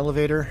 we got an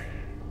elevator.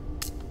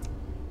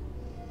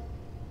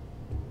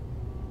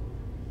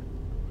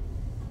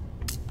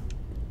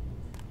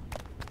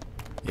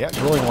 Yeah,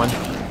 glowing one.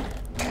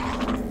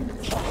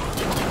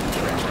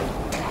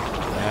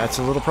 That's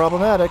a little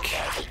problematic.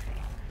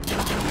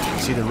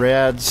 See the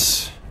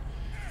rads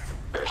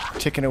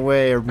ticking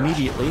away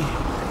immediately.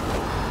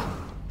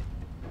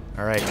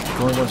 Alright,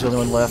 glowing one's the only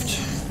one left.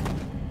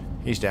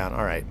 He's down,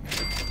 alright.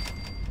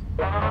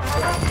 We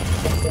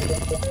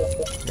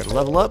got to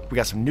level up. We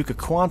got some Nuka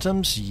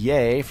Quantums.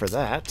 Yay for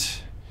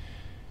that.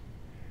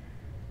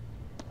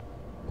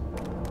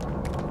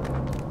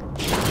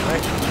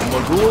 Alright,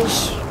 more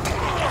ghouls.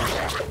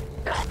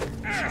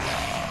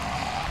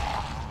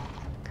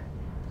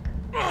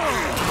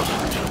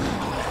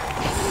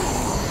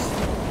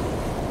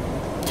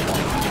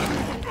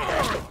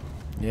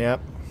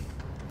 Yep.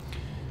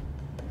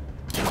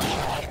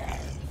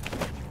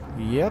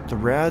 Yep, the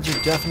rads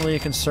are definitely a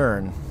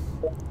concern.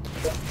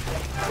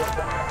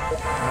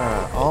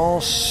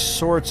 All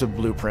sorts of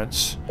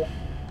blueprints.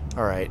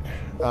 Alright.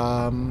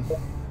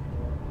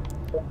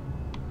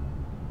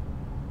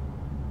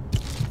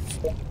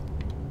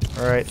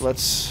 Alright,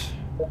 let's...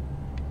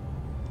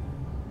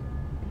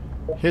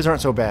 His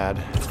aren't so bad.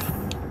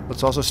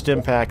 Let's also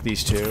stim pack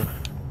these 2.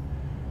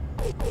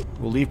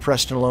 We'll leave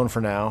Preston alone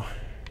for now.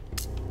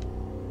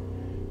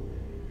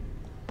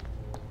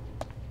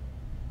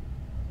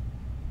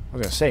 I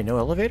was gonna say, no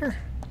elevator?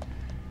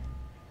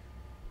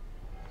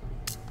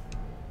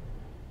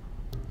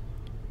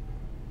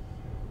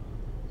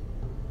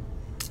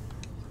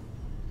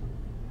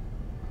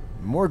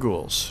 More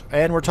ghouls.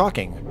 And we're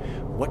talking.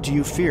 What do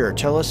you fear?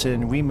 Tell us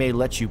and we may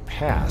let you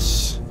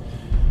pass.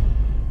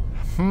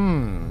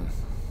 I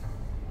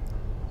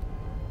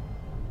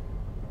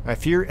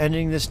fear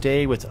ending this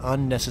day with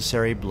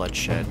unnecessary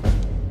bloodshed.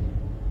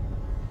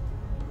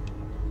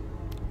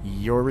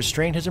 Your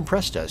restraint has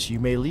impressed us.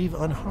 You may leave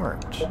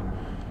unharmed.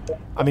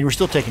 I mean, we're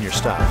still taking your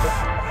stuff.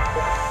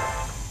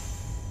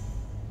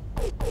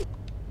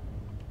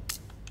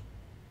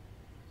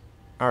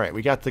 Alright,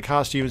 we got the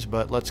costumes,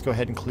 but let's go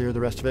ahead and clear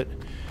the rest of it.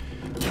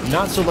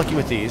 Not so lucky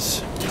with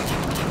these.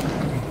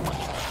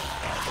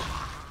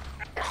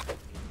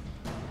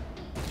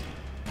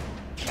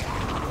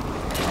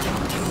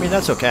 I mean,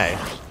 that's okay.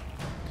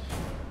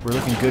 We're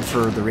looking good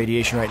for the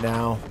radiation right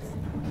now.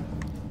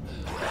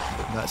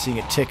 Not seeing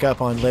it tick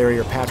up on Larry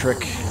or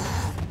Patrick.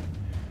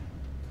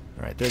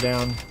 Alright, they're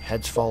down.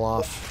 Heads fall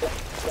off.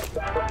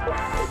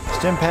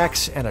 Stim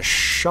packs and a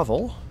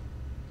shovel.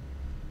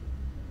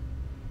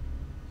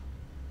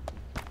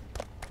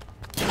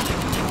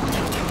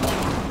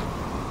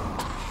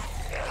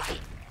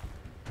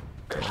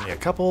 Only a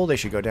couple. They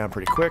should go down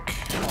pretty quick.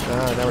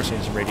 Now we're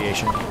seeing some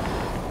radiation.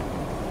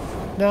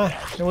 Nah,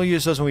 and we'll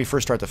use those when we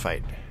first start the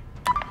fight.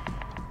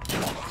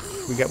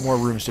 We got more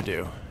rooms to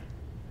do.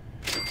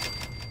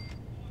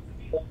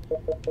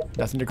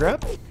 Nothing to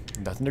grab?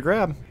 Nothing to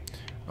grab.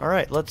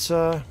 Alright, let's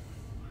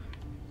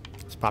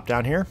pop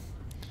down here.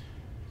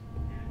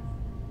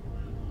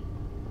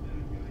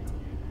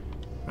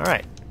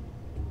 Alright.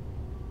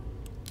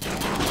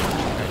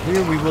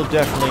 Here we will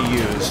definitely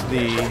use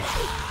the...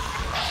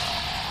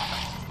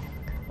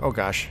 Oh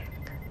gosh.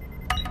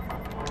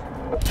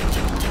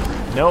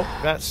 Nope,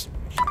 that's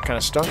kind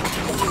of stunk.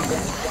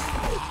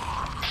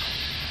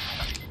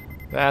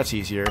 That's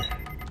easier.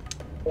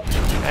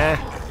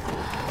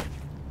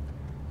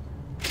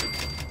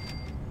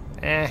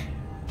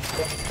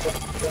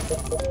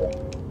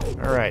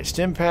 Alright,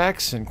 stim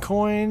packs and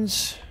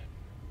coins.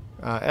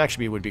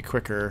 Actually, it would be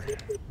quicker.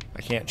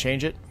 I can't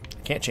change it.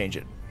 I can't change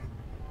it.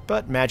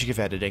 But magic of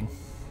editing.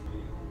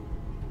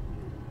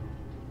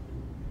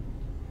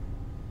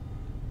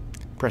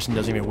 Preston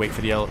doesn't even wait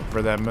for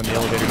them on the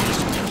elevator.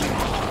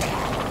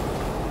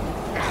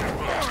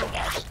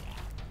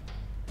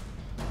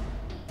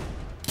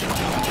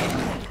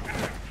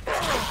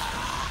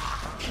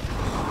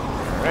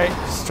 Alright,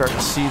 starting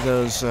to see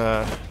those,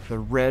 the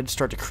red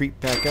start to creep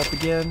back up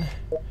again.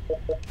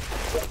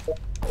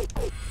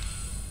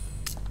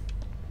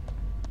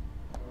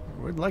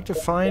 Would like to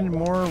find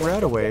more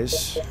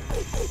rataways.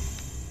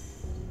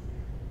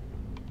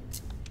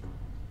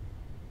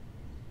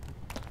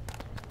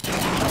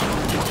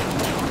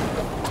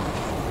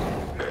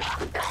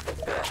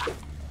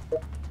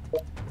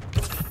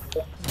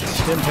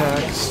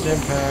 Stim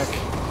pack,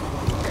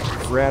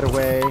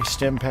 rataway,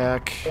 stim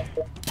pack.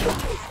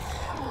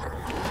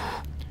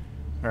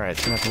 Alright,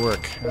 it's gonna have to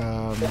work.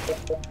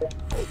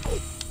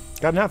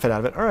 Got an outfit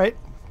out of it. Alright,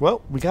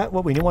 well, we got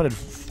what we wanted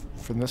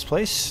from this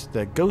place.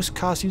 The ghost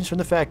costumes from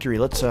the factory.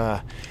 Let's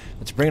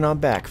bring it on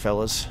back,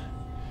 fellas.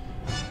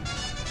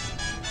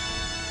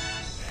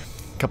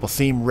 A couple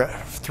theme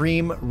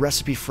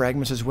recipe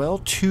fragments as well.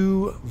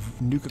 2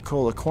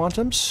 Nuka-Cola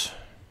Quantums.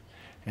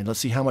 And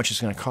let's see how much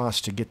it's going to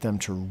cost to get them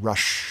to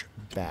rush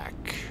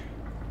back.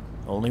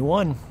 Only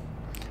 1.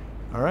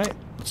 Alright,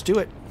 let's do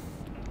it.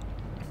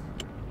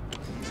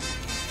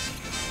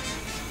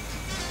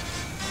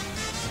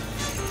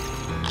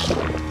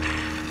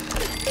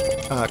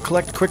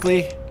 Collect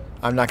quickly.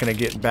 I'm not going to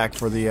get back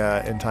for the,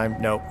 in time,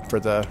 nope, for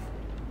the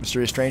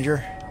mysterious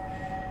stranger.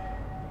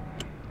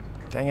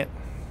 Dang it.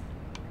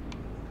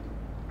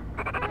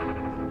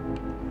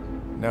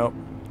 Nope.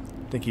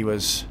 I think he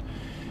was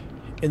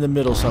in the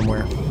middle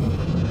somewhere.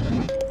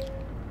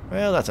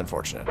 Well, that's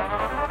unfortunate.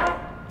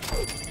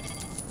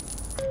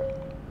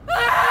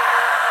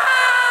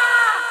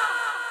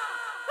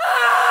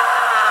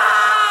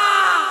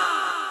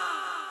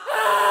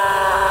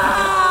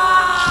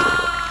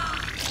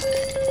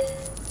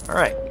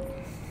 Alright.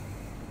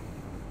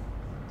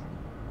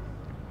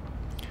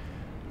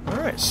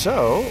 Alright,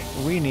 so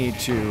we need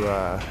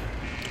to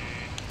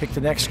pick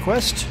the next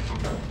quest.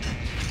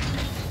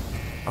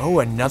 Oh,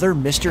 another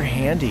Mr.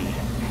 Handy.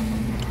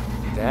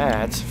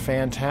 That's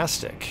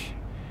fantastic.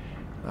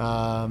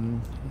 At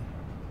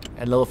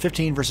level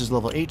 15 versus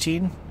level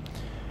 18.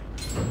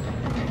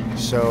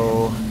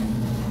 So,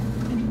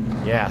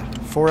 yeah,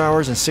 4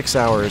 hours and 6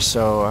 hours.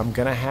 So I'm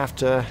gonna have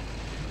to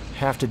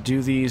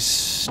do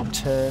these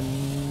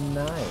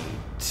tonight,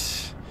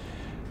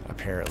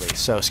 apparently.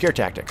 So scare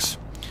tactics.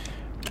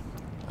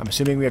 I'm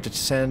assuming we have to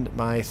send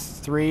my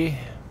 3.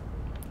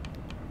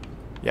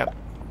 Yep.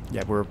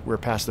 Yeah, we're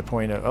past the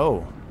point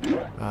of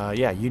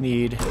yeah, you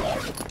need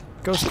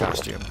ghost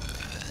costume,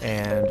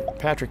 and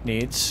Patrick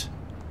needs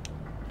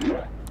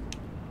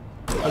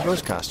a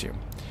ghost costume,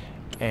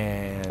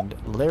 and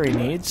Larry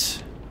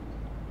needs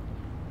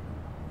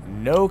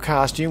no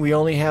costume. We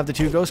only have the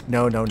 2 ghost.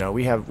 No.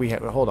 We have.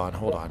 Hold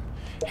on.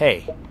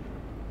 Hey,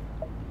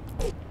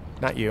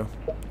 not you.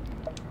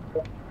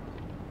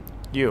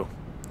 You,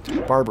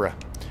 Barbara.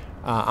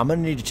 I'm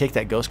gonna need to take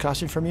that ghost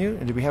costume from you.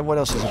 And do we have what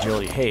else is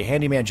agility? Hey,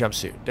 handyman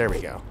jumpsuit. There we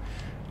go.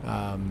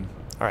 All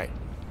right.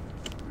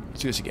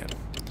 Let's do this again.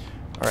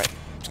 All right.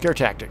 Scare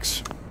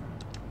tactics.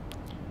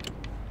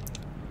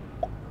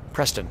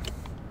 Preston,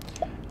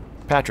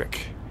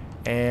 Patrick,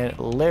 and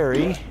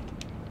Larry.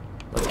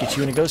 Let's get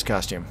you in a ghost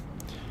costume.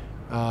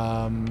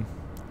 And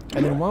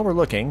then while we're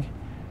looking,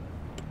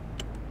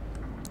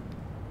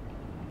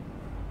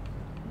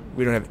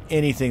 we don't have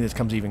anything that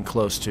comes even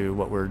close to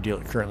what we're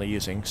currently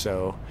using,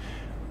 so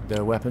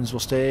the weapons will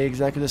stay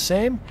exactly the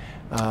same.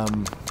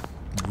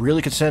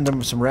 Really could send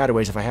them some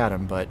rataways if I had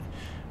them, but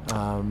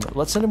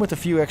let's send them with a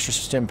few extra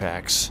stim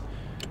packs.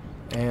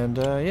 And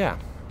yeah,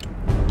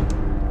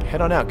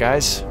 head on out,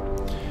 guys.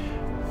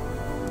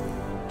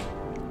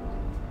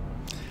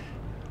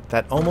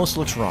 That almost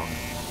looks wrong,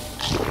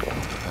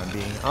 if I'm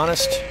being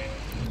honest.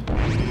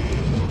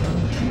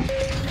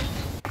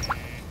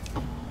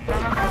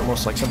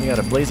 Almost like something out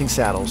of Blazing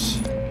Saddles.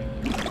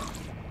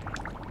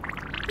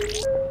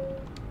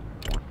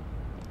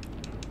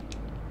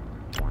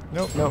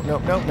 Nope.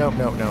 Alright,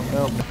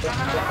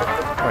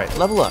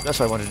 level up. That's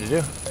what I wanted to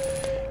do.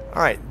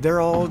 Alright,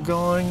 they're all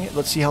going.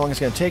 Let's see how long it's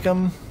going to take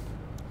them.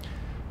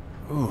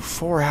 Ooh,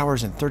 4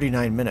 hours and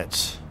 39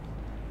 minutes.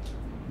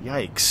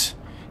 Yikes.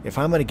 If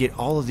I'm going to get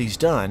all of these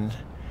done,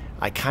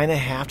 I kind of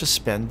have to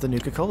spend the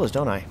Nuka-Colas,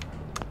 don't I?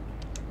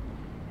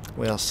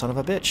 Well, son of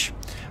a bitch.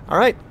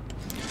 Alright.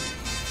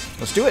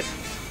 Let's do it.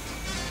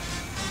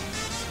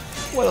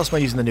 What else am I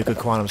using the Nuka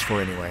Quantums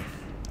for anyway?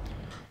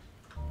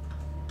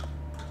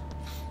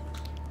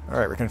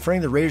 Alright, we're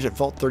confronting the Raiders at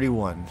Vault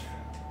 31.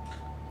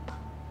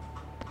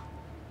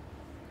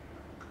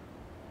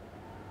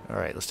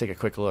 Alright, let's take a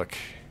quick look.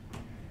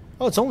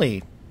 Oh, it's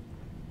only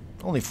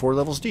 4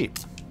 levels deep.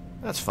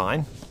 That's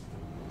fine.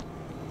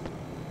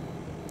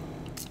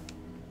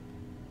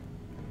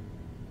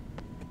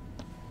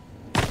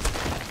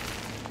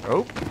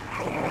 Oh.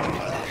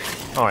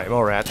 Alright,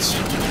 more rats.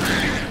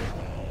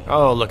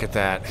 Oh, look at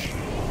that.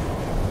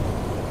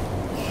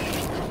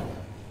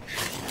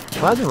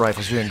 Plasma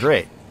rifle's doing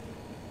great.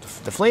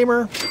 The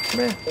flamer,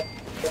 meh.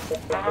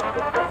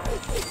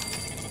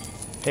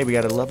 Hey, we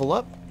gotta level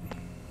up.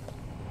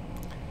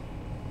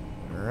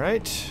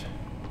 Alright.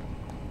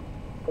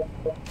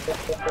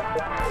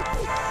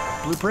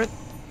 Blueprint.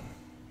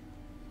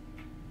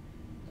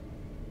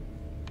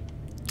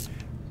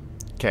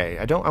 Okay,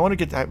 I want to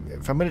get...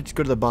 if I'm going to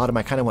go to the bottom,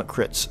 I kind of want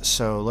crits,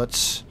 so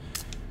let's...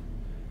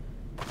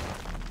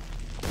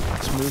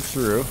 move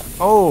through.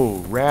 Oh,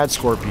 rad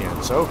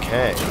scorpions.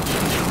 Okay.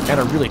 And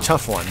a really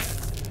tough one.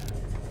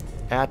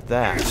 At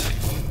that.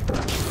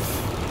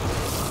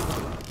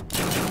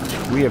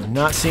 We have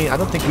not seen... I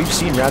don't think we've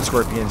seen rad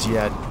scorpions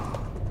yet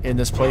in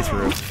this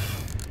playthrough.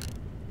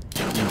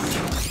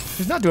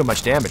 He's not doing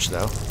much damage,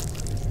 though.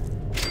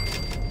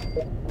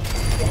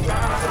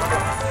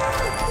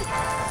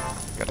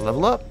 Gotta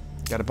level up.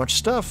 Got a bunch of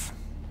stuff.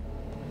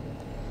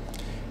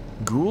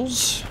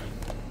 Ghouls.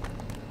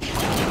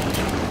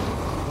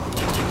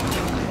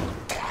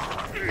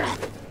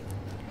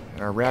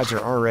 Our rads are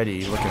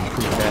already looking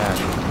pretty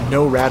bad.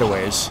 No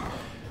radaways.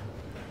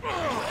 I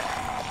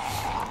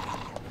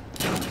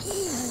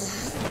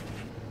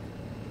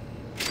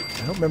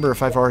don't remember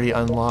if I've already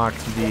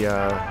unlocked the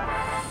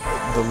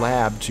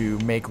lab to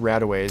make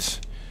radaways.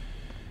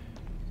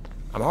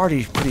 I'm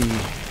already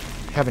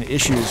having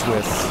issues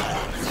with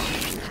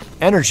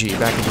energy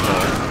back into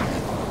the...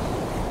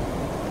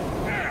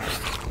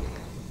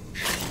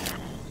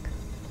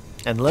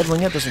 And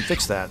leveling up doesn't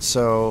fix that,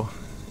 so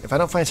if I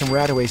don't find some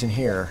radaways in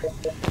here...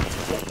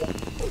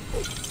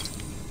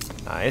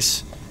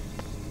 Nice.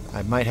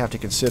 I might have to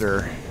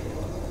consider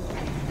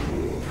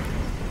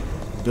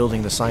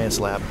building the science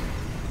lab.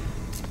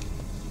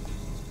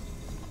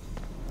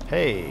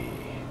 Hey.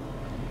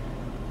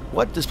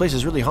 What? This place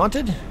is really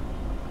haunted?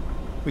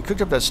 We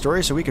cooked up that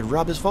story so we could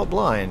rob this vault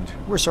blind.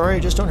 We're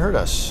sorry, just don't hurt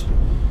us.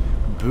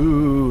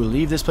 Boo,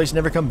 leave this place and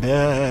never come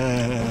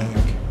back.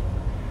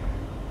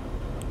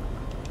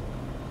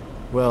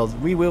 Well,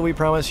 we will, we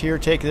promise. Here,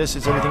 take this.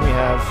 It's everything we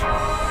have.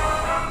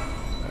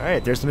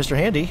 Alright, there's the Mr.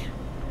 Handy.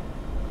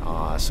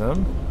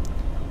 Awesome.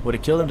 Would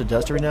it kill them to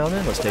dust every now and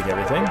then? Let's take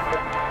everything.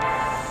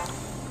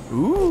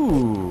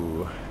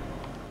 Ooh.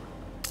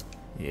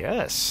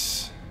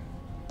 Yes.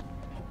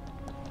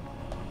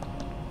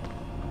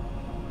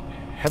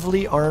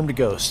 Heavily armed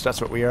ghosts.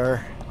 That's what we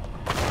are.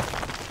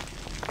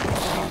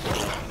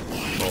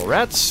 Mole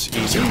rats.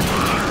 Easy.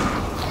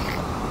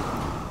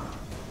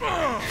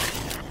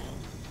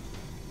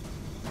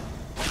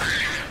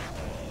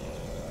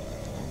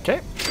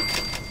 Okay.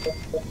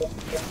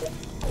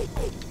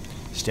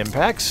 Stim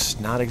packs.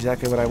 Not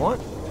exactly what I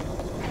want.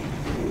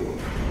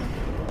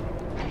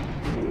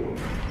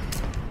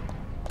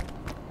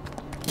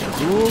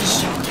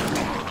 Ghouls.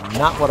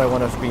 Not what I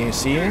want to be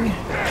seeing.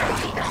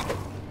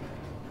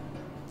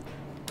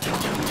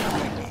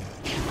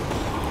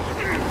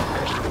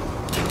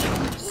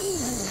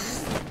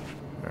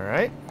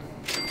 Alright.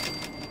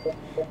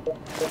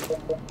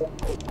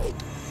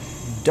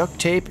 Duct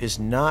tape is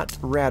not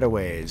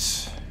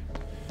radaways.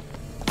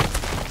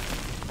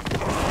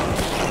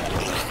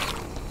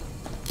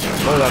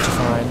 Oh, that's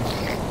fine.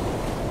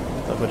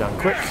 They'll go down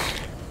quick.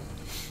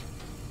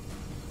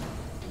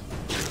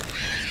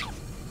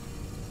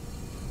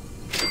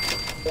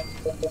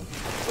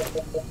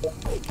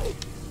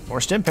 More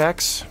stim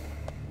packs.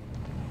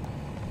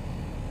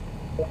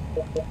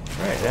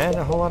 Alright, and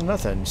a whole lot of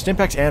nothing. Stim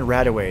packs and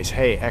radaways.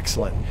 Hey,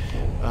 excellent.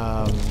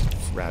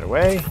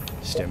 Radaway,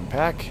 stim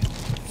pack,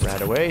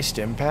 radaway,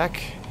 stim pack,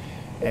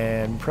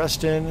 and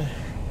Preston,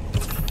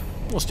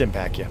 we'll stim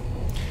pack you.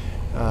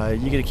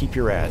 You get to keep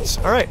your rads.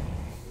 Alright.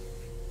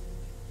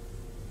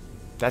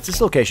 That's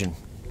its location.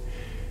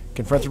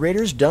 Confront the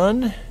raiders,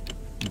 done.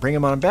 Bring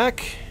them on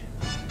back.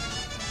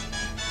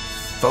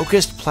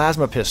 Focused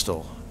plasma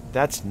pistol.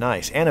 That's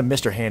nice. And a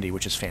Mr. Handy,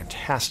 which is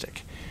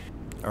fantastic.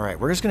 Alright,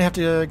 we're just going to have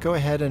to go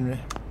ahead and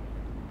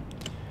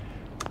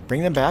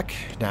bring them back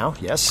now.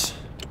 Yes.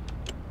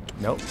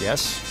 Nope.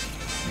 Yes.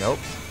 Nope.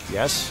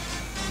 Yes.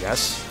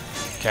 Yes.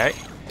 Okay.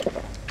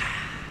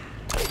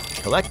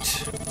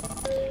 Collect.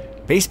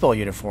 Baseball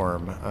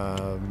uniform.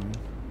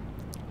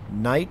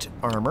 Knight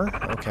armor.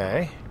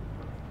 Okay.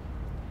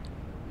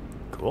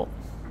 Cool.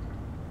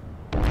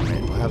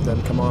 Alright, we'll have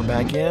them come on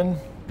back in.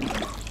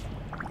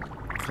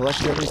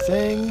 Collect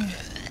everything.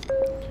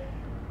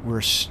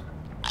 We're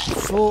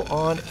full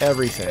on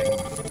everything.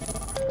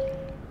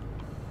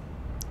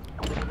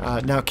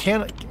 Now,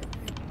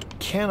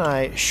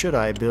 should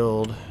I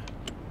build...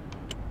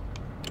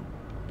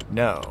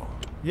 No.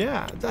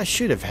 Yeah, I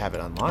should have it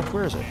unlocked.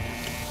 Where is it?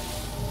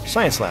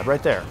 Science lab,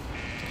 right there.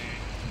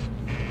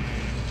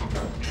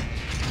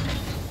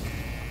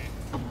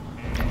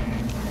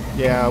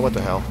 Yeah, what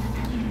the hell.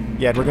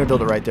 Yeah, we're going to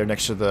build it right there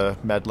next to the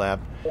med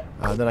lab.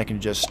 Then I can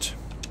just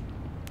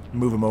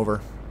move them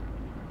over.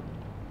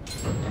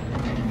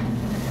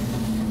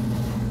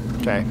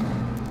 Okay.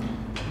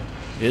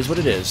 It is what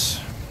it is.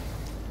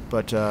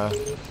 But,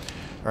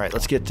 alright,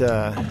 let's get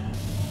the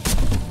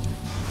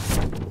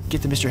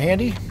Mr.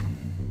 Handy.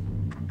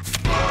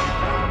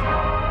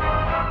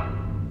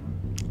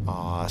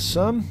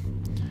 Awesome.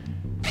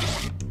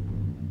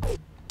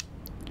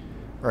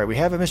 Alright, we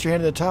have a Mr.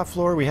 Handy on the top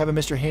floor. We have a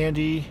Mr.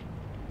 Handy.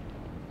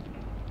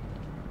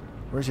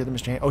 Where's the other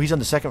Mr. Handy? Oh, he's on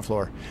the second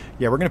floor.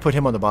 Yeah, we're going to put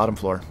him on the bottom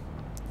floor.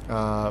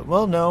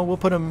 Well, no, we'll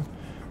put him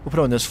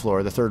on this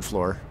floor, the third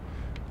floor.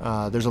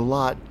 There's a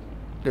lot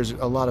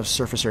of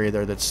surface area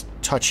there that's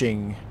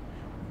touching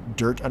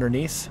dirt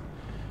underneath.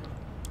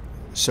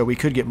 So we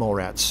could get mole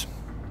rats.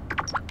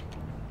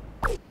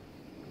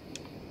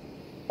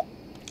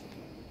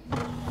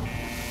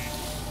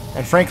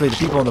 And frankly, the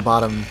people in the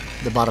bottom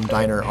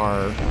diner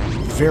are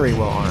very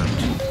well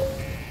armed.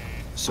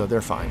 So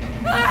they're fine.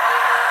 Alright.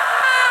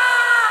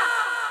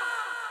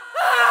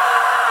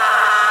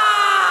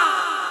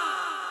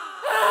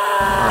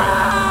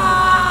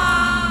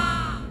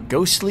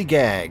 Ghostly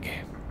gag.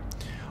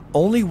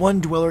 Only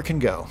one dweller can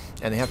go,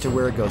 and they have to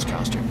wear a ghost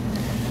costume.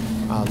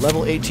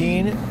 Level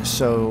 18,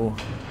 so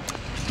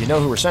you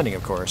know who we're sending,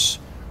 of course.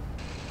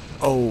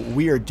 Oh,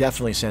 we are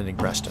definitely sending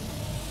Preston.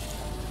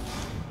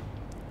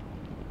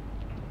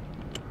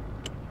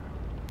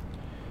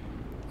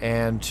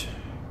 And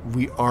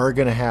we are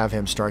going to have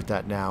him start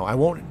that now. I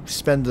won't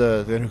spend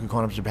the nuclear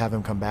quantums to have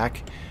him come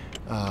back.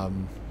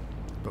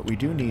 But we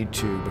do need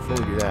to, before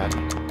we do that...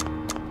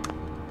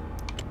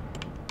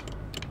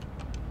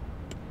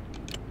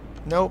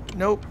 Nope,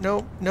 nope,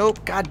 nope,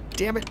 nope. God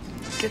damn it.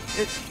 Get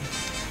it.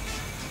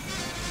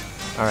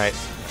 Alright.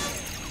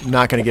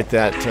 Not going to get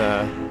that,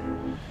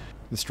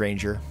 the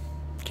stranger.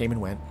 Came and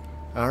went.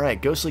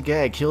 Alright, ghostly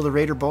gag. Kill the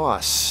raider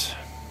boss.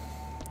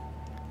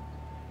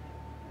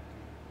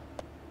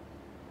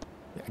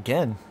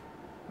 Again,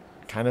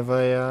 kind of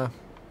a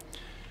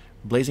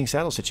blazing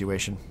saddle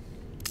situation.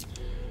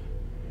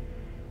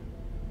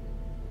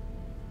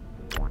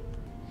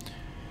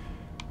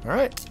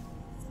 Alright.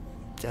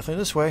 Definitely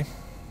this way.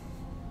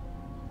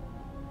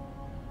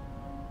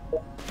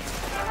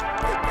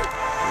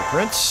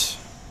 Blueprints.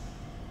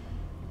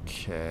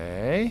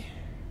 Okay.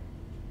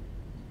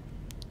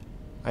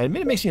 I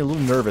admit it makes me a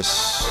little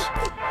nervous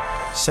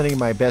sending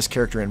my best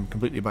character in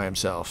completely by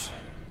himself.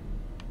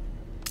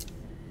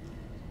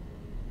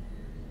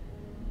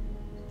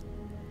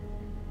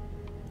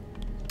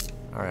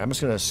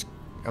 Alright,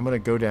 I'm gonna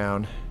go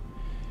down,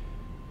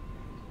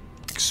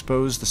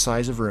 expose the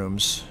size of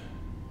rooms.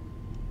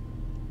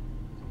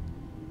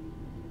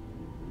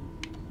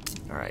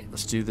 Alright,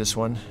 let's do this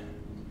one.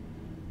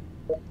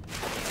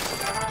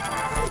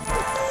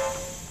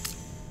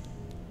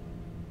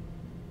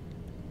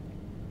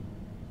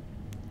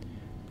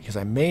 Because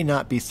I may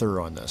not be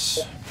thorough on this.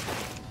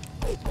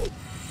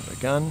 Another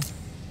gun.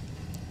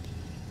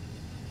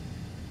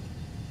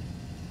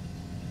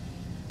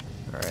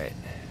 Alright.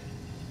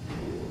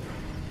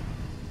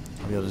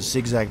 I'll be able to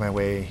zigzag my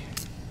way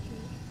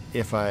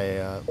if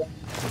I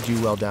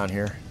do well down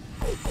here.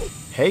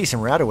 Hey, some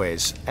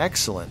rataways.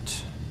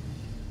 Excellent.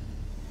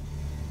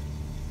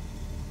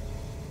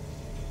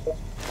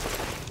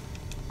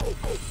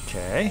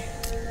 Okay.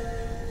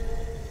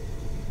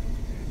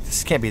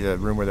 This can't be the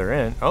room where they're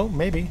in. Oh,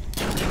 maybe.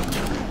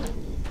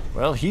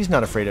 Well, he's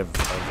not afraid of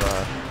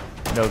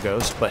no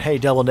ghost, but hey,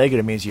 double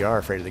negative means you are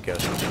afraid of the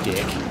ghost, you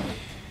dick.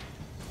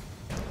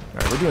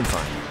 Alright, we're doing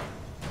fine.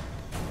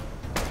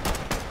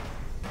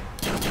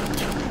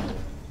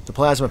 The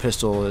plasma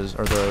pistol is,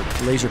 or the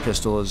laser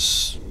pistol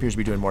is, appears to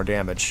be doing more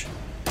damage.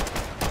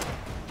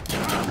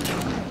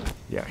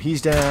 Yeah,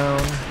 he's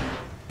down.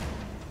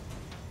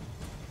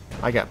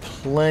 I got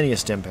plenty of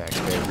stim packs,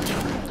 baby.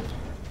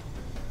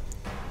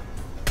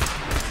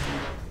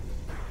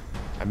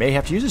 I may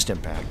have to use a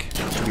stim pack,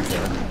 to be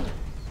fair.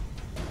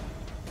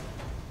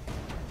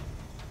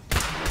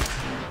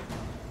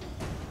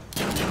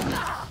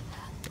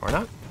 Or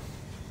not.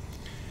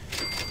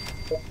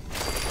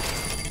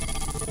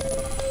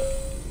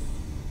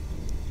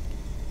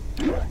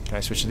 Can I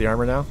switch to the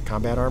armor now?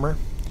 Combat armor?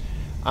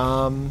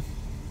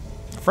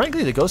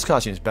 Frankly, the ghost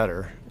costume is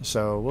better,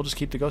 so we'll just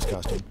keep the ghost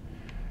costume.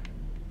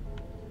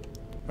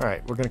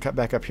 Alright, we're going to cut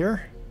back up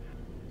here.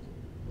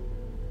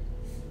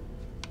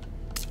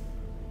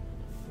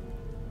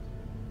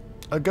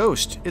 A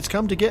ghost! It's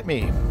come to get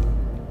me!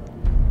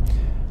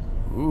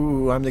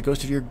 Ooh, I'm the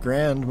ghost of your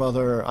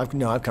grandmother.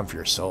 No, I've come for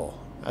your soul.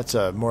 That's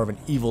more of an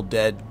Evil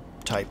Dead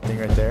type thing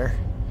right there.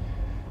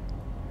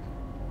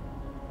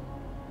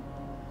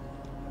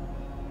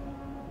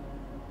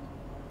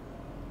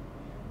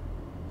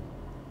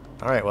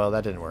 Alright, well,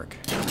 that didn't work.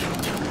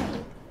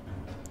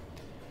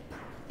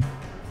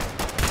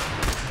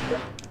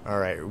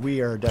 Alright,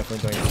 we are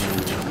definitely going to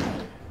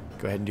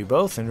go ahead and do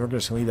both, and we're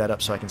just going to leave that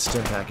up so I can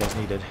stim pack as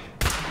needed.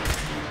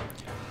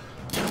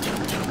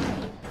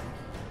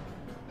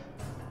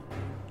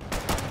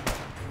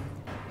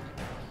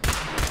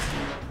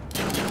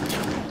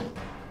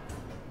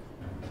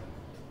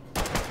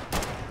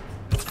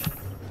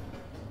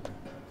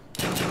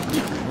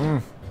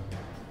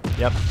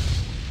 Yep.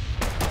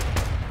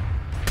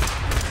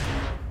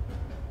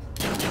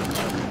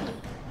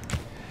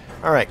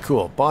 Alright,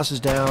 cool. Boss is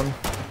down.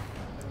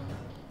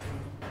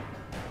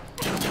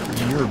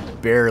 You're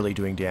barely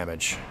doing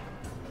damage.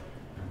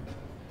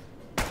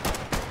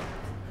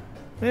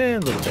 A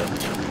little bit.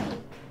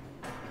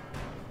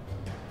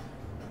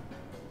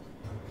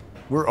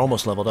 We're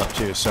almost leveled up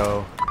too,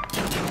 so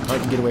I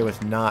can get away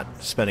with not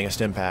spending a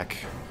stim pack.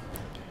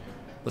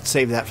 Let's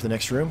save that for the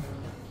next room.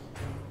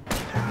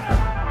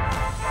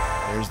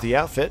 There's the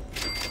outfit.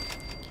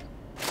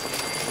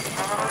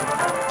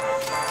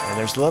 And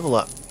there's the level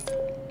up.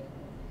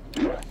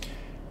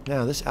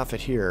 Now, this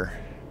outfit here,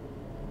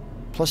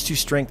 +2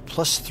 strength,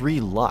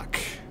 +3 luck.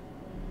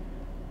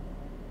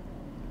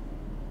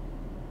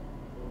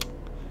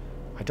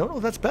 I don't know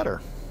if that's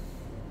better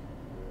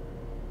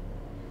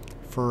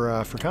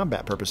for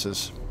combat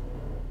purposes.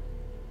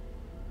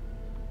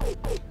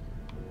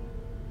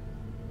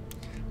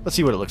 Let's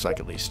see what it looks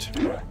like at least.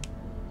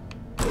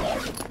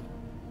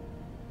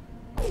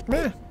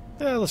 Yeah,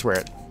 let's wear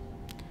it.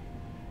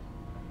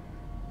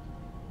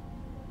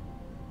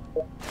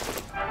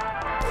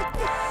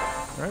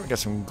 Alright, we got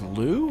some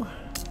glue.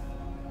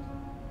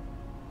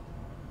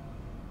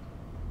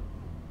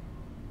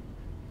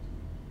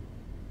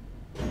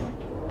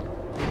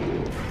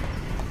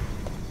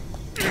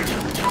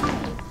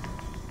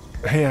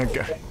 Yeah,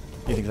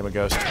 he thinks I'm a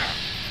ghost.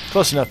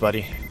 Close enough,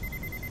 buddy.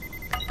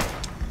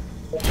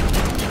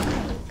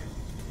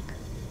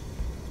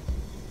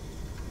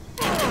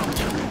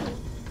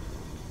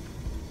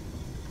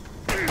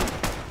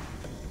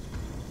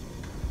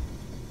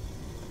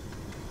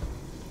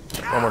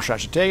 One more shot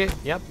should take it.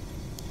 Yep.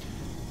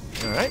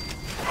 Alright.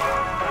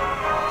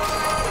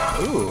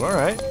 Ooh,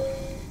 alright.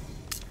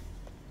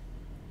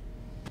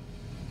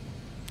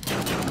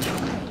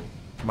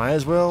 Might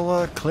as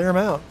well clear him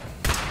out.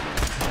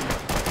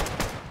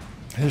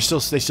 They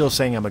still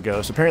saying I'm a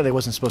ghost. Apparently I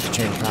wasn't supposed to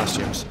change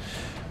costumes.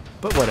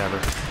 But whatever.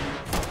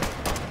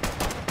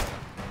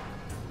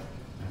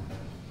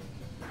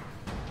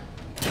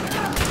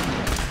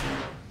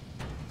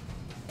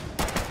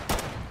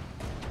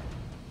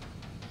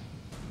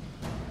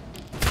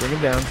 Bring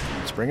him down.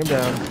 Let's bring him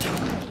down.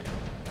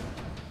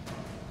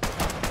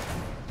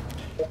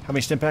 How many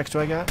stim packs do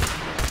I got?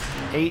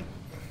 8.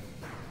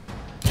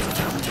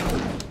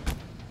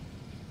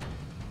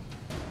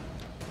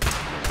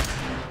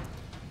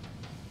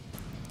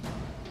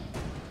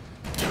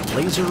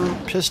 Laser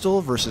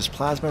pistol versus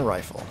plasma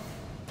rifle.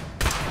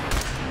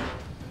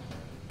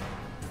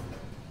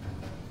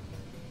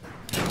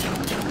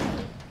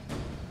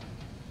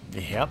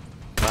 Yep,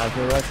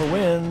 plasma rifle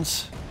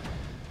wins.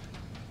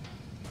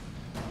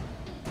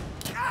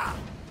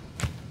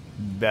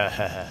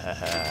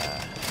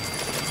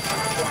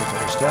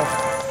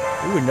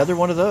 Stuff. Ooh, another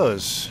one of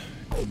those.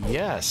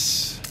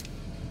 Yes.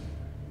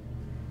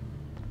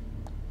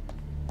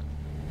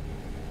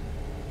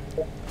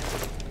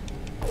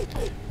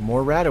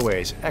 More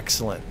rataways.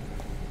 Excellent.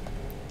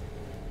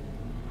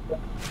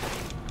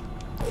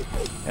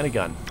 And a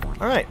gun.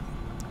 Alright.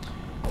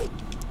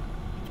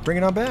 Bring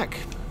it on back.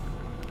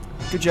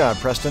 Good job,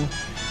 Preston.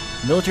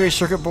 Military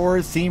circuit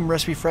board, theme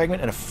recipe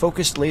fragment, and a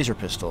focused laser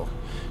pistol.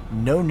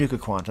 No Nuka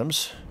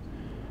Quantums.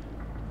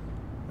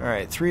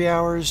 Alright, 3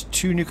 hours,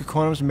 2 Nuka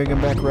Quantums. Make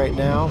them back right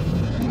now.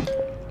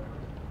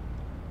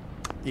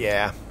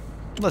 Yeah.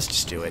 Let's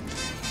just do it.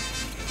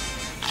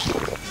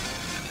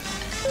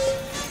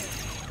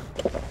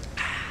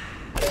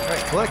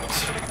 Alright,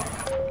 collect.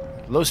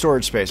 Low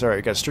storage space. Alright,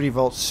 we got sturdy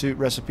vault suit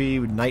recipe,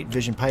 night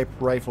vision pipe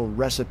rifle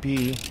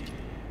recipe,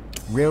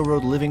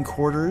 railroad living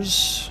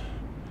quarters.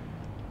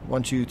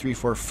 1, 2, 3,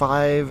 4,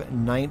 5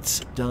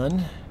 nights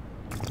done.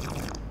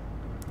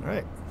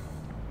 Alright.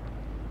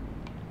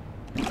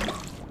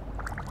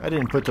 I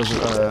didn't put those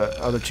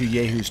other 2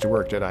 yahoos to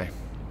work, did I?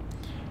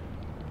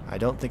 I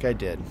don't think I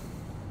did.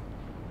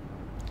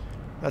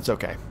 That's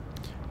okay.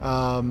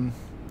 Alright.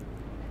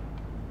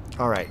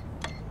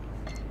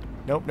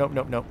 Nope, nope,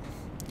 nope, nope.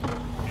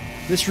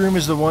 This room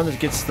is the one that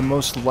gets the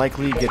most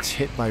likely gets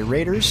hit by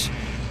raiders.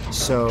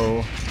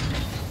 So,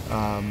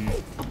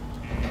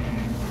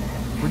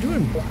 we're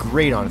doing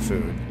great on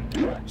food.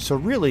 So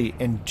really,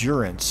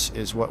 endurance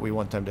is what we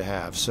want them to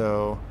have.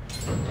 So,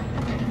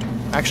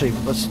 actually,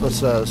 let's do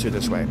it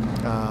this way.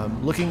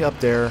 Looking up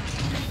there,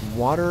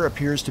 water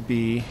appears to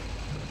be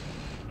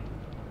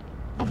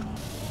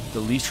the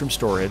least from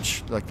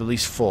storage, like the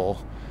least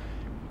full.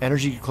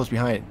 Energy close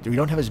behind. We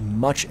don't have as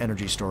much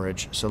energy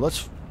storage, so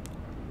let's...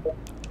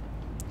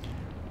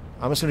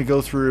 I'm just going to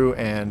go through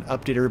and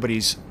update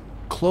everybody's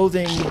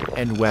clothing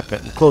and weapon.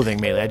 Clothing,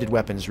 mainly. I did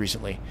weapons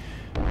recently.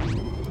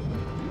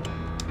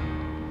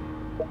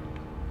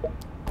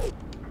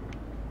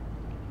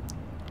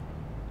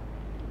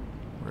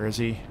 Where is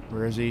he?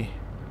 Where is he?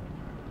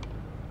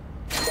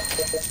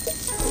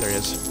 There he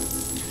is.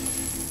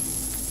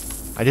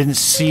 I didn't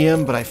see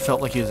him, but I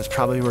felt like he was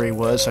probably where he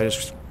was, so I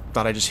just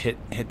thought I just hit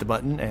the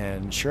button,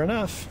 and sure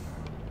enough.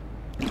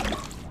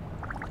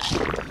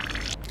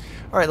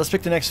 Alright, let's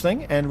pick the next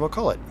thing, and we'll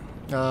call it.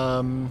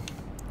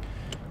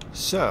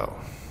 So,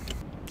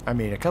 I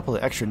mean, a couple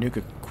of extra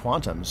Nuka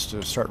Quantums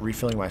to start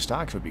refilling my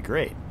stocks would be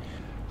great.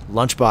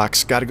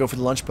 Lunchbox. Gotta go for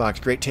the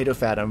lunchbox. Great Tato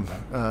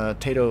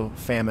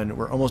famine.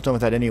 We're almost done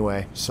with that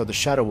anyway. So the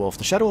Shadow Wolf.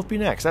 The Shadow Wolf be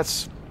next.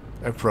 That's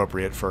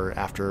appropriate for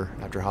after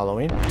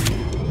Halloween.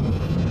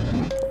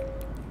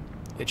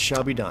 It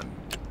shall be done.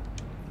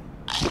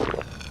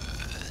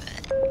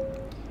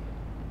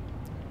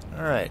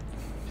 Alright.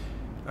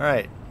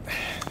 Alright.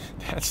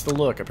 That's the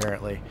look,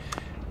 apparently.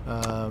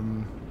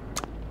 5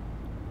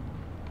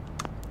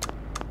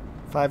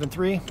 and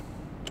 3.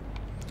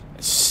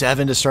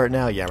 7 to start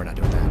now. Yeah, we're not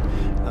doing that.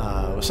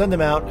 We'll send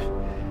them out.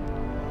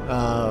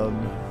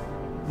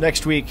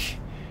 Next week,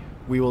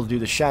 we will do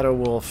the Shadow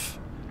Wolf,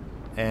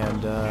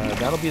 and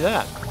that'll be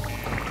that.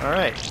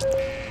 Alright.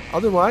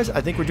 otherwise,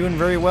 I think we're doing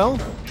very well.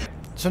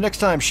 So next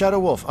time, Shadow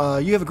Wolf,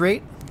 you have a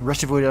great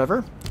rest of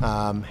whatever.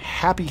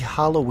 Happy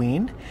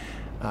Halloween.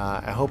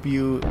 I hope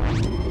you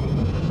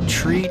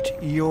treat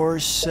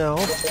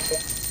yourself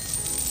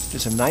to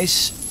some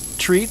nice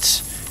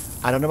treats.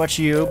 I don't know about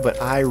you,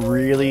 but I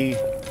really,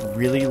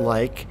 really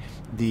like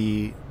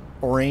the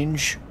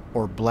orange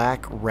or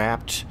black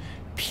wrapped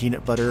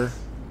peanut butter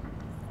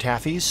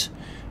taffies.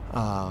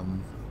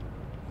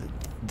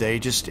 They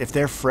just, if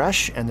they're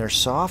fresh and they're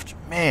soft,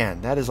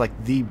 man, that is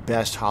like the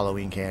best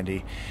Halloween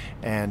candy.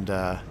 And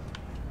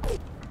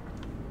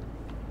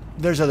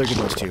there's other good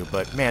ones too,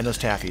 but man, those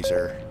taffies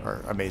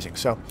are amazing.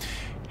 So,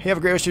 hey, have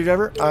a great rest of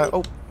your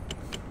day.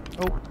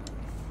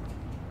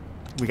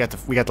 We got the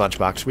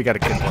lunchbox. We got a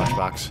kid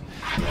lunchbox.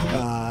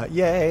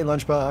 Yay,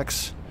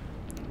 lunchbox.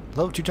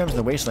 Low 2 times in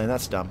the wasteland.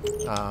 That's dumb.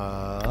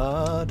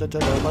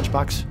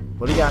 Lunchbox.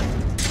 What do we got?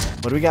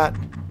 What do we got?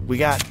 We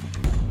got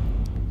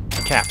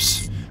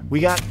caps. We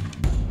got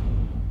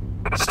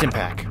stim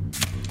pack.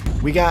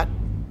 We got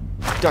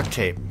duct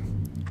tape.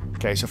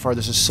 Okay, so far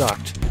this has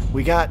sucked.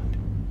 We got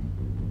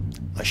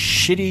a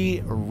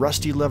shitty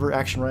rusty lever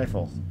action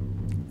rifle.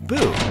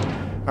 Boo.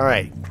 All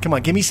right, come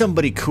on, give me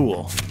somebody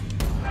cool.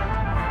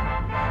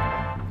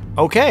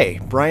 Okay,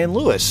 Brian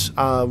Lewis.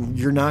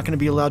 You're not going to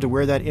be allowed to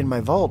wear that in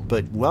my vault,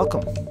 but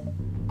welcome.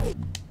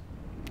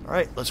 All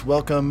right, let's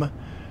welcome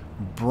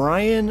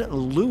Brian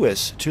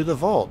Lewis to the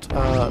vault.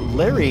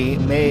 Larry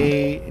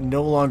may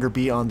no longer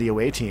be on the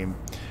away team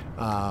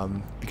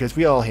because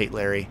we all hate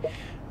Larry.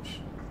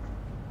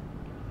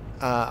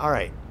 All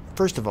right,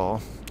 first of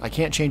all, I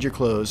can't change your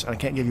clothes. I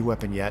can't give you a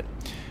weapon yet.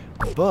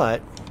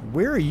 But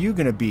where are you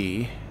going to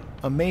be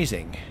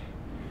amazing?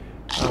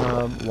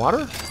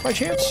 Water, by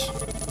chance?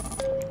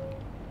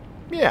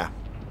 Yeah.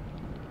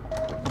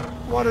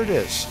 Water it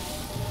is.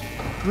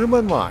 Room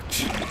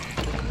unlocked.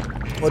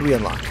 What do we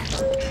unlock?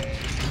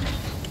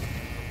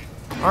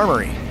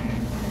 Armory.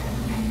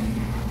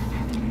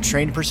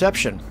 Trained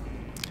perception.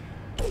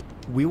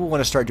 We will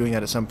want to start doing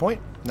that at some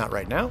point. Not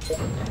right now.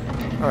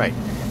 Alright.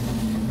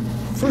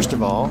 First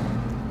of all,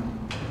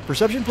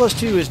 perception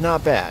 +2 is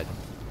not bad.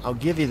 I'll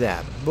give you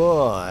that.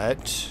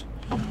 But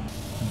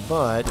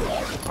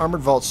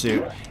armored vault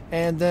suit.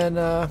 And then,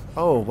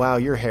 oh, wow,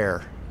 your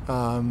hair.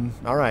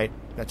 Alright.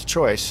 That's a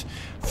choice.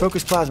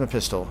 Focus plasma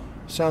pistol.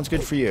 Sounds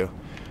good for you.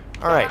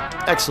 Alright.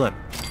 Excellent.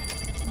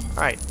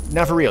 Alright.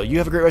 Now for real. You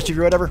have a great rest of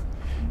your whatever.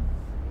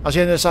 I'll see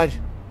you on the other side.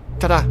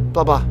 Ta-da.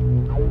 Blah, blah.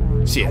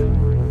 See ya.